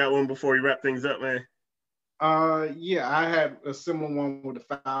 Don, you got one before we wrap things up, man? Yeah, I had a similar one with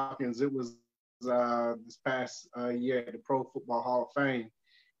the Falcons. It was this past year at the Pro Football Hall of Fame.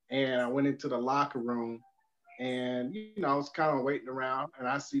 And I went into the locker room and, I was kind of waiting around and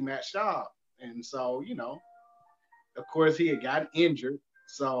I see Matt Schaub. And so, of course he had gotten injured.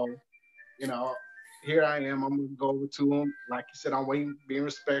 So, here I am. I'm going to go over to him. Like you said, I'm waiting, being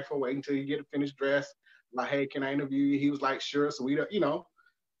respectful, waiting until you get a finished dress. Like, hey, can I interview you? He was like, sure. So we don't,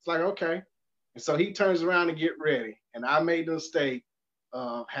 it's like, okay. And so he turns around and get ready. And I made the mistake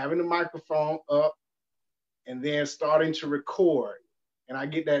of having the microphone up and then starting to record. And I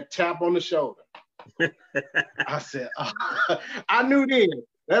get that tap on the shoulder. I said, I knew then,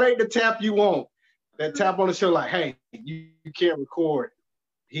 that ain't the tap you want. That tap on the shoulder, like, hey, you can't record.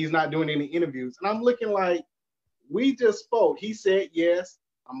 He's not doing any interviews. And I'm looking like, we just spoke. He said yes.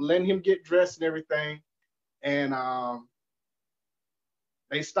 I'm letting him get dressed and everything. And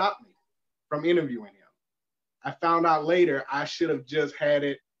they stopped me from interviewing him. I found out later I should have just had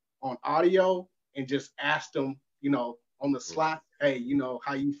it on audio and just asked him, on the slot, hey,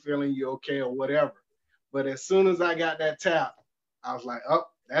 how you feeling? You okay or whatever. But as soon as I got that tap, I was like, oh,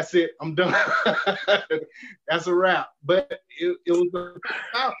 that's it. I'm done. That's a wrap. But it was the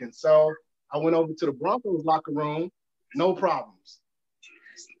Falcons. So I went over to the Broncos locker room, no problems.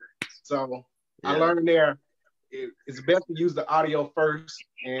 So I learned there, it's best to use the audio first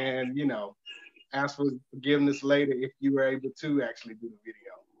and, ask for forgiveness later if you were able to actually do the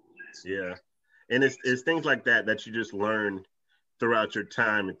video. Yeah. And it's things like that you just learn throughout your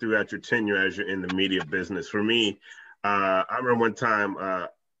time and throughout your tenure as you're in the media business. For me, I remember one time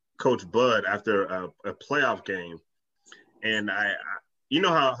Coach Bud, after a playoff game, and I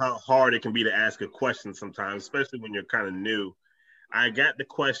how hard it can be to ask a question sometimes, especially when you're kind of new. I got the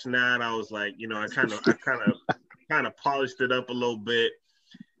question out. I was like, I kind of polished it up a little bit.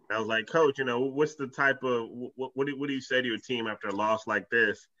 I was like, Coach, what's the type of what do you say to your team after a loss like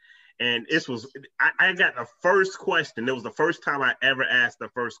this? And I got the first question. It was the first time I ever asked the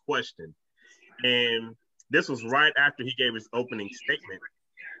first question. And this was right after he gave his opening statement.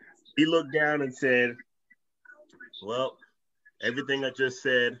 He looked down and said, well, everything I just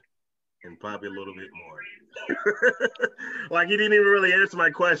said and probably a little bit more. Like, he didn't even really answer my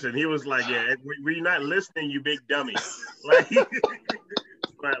question. He was like, yeah, were you not listening, you big dummy? Like,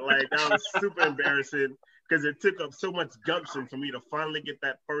 but like, that was super embarrassing because it took up so much gumption for me to finally get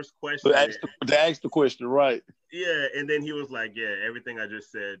that first question. To ask the question, right. Yeah, and then he was like, yeah, everything I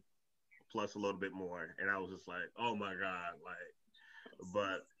just said plus a little bit more. And I was just like, oh my God.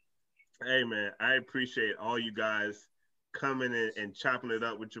 But hey, man, I appreciate all you guys coming in and chopping it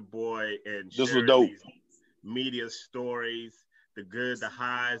up with your boy and sharing these media stories, the good, the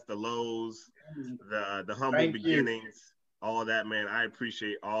highs, the lows, the humble beginnings, all that, man. I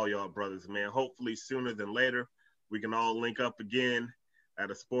appreciate all y'all brothers, man. Hopefully sooner than later, we can all link up again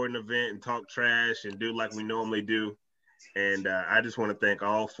at a sporting event and talk trash and do like we normally do. And I just want to thank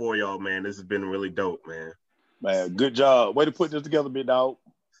all four of y'all, man. This has been really dope, man. Man, good job. Way to put this together, big dog.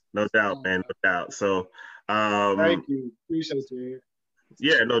 No doubt, man. No doubt. So Thank you. Appreciate you.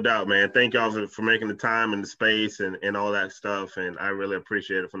 Yeah, no doubt, man. Thank y'all for making the time and the space and all that stuff. And I really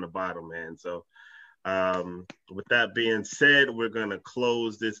appreciate it from the bottom, man. So with that being said, we're going to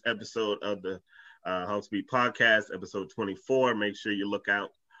close this episode of the Hawks Beat Podcast, episode 24. Make sure you look out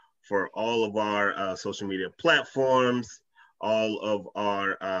for all of our social media platforms, all of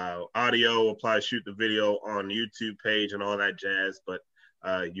our audio. We'll probably shoot the video on the YouTube page and all that jazz. But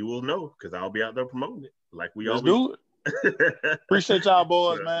you will know because I'll be out there promoting it like we always do. It. Appreciate y'all,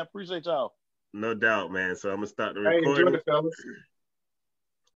 boys, man. Appreciate y'all. No doubt, man. So I'm going to start the recording. Hey, enjoy it, fellas.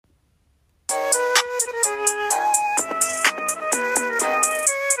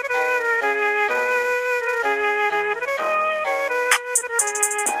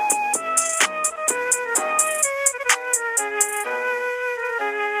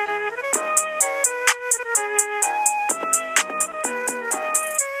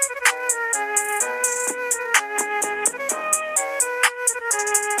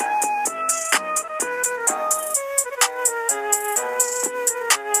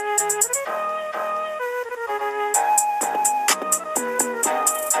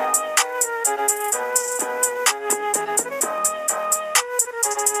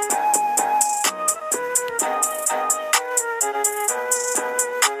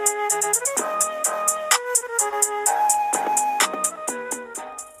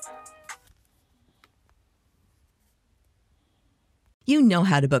 You know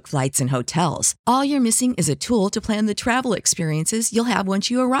how to book flights and hotels. All you're missing is a tool to plan the travel experiences you'll have once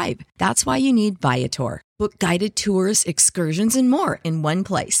you arrive. That's why you need Viator. Book guided tours, excursions, and more in one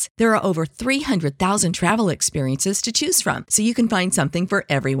place. There are over 300,000 travel experiences to choose from, so you can find something for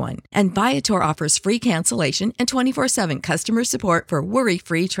everyone. And Viator offers free cancellation and 24/7 customer support for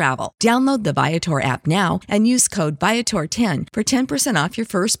worry-free travel. Download the Viator app now and use code Viator10 for 10% off your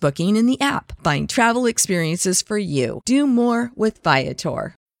first booking in the app. Find travel experiences for you. Do more with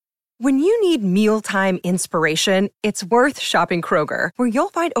Viator. When you need mealtime inspiration, it's worth shopping Kroger, where you'll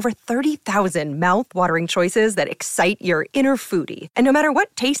find over 30,000 mouth-watering choices that excite your inner foodie. And no matter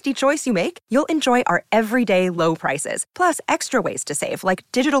what tasty choice you make, you'll enjoy our everyday low prices, plus extra ways to save, like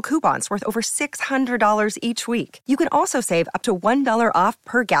digital coupons worth over $600 each week. You can also save up to $1 off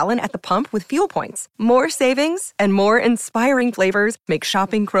per gallon at the pump with fuel points. More savings and more inspiring flavors make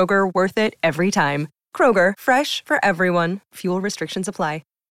shopping Kroger worth it every time. Kroger, fresh for everyone. Fuel restrictions apply.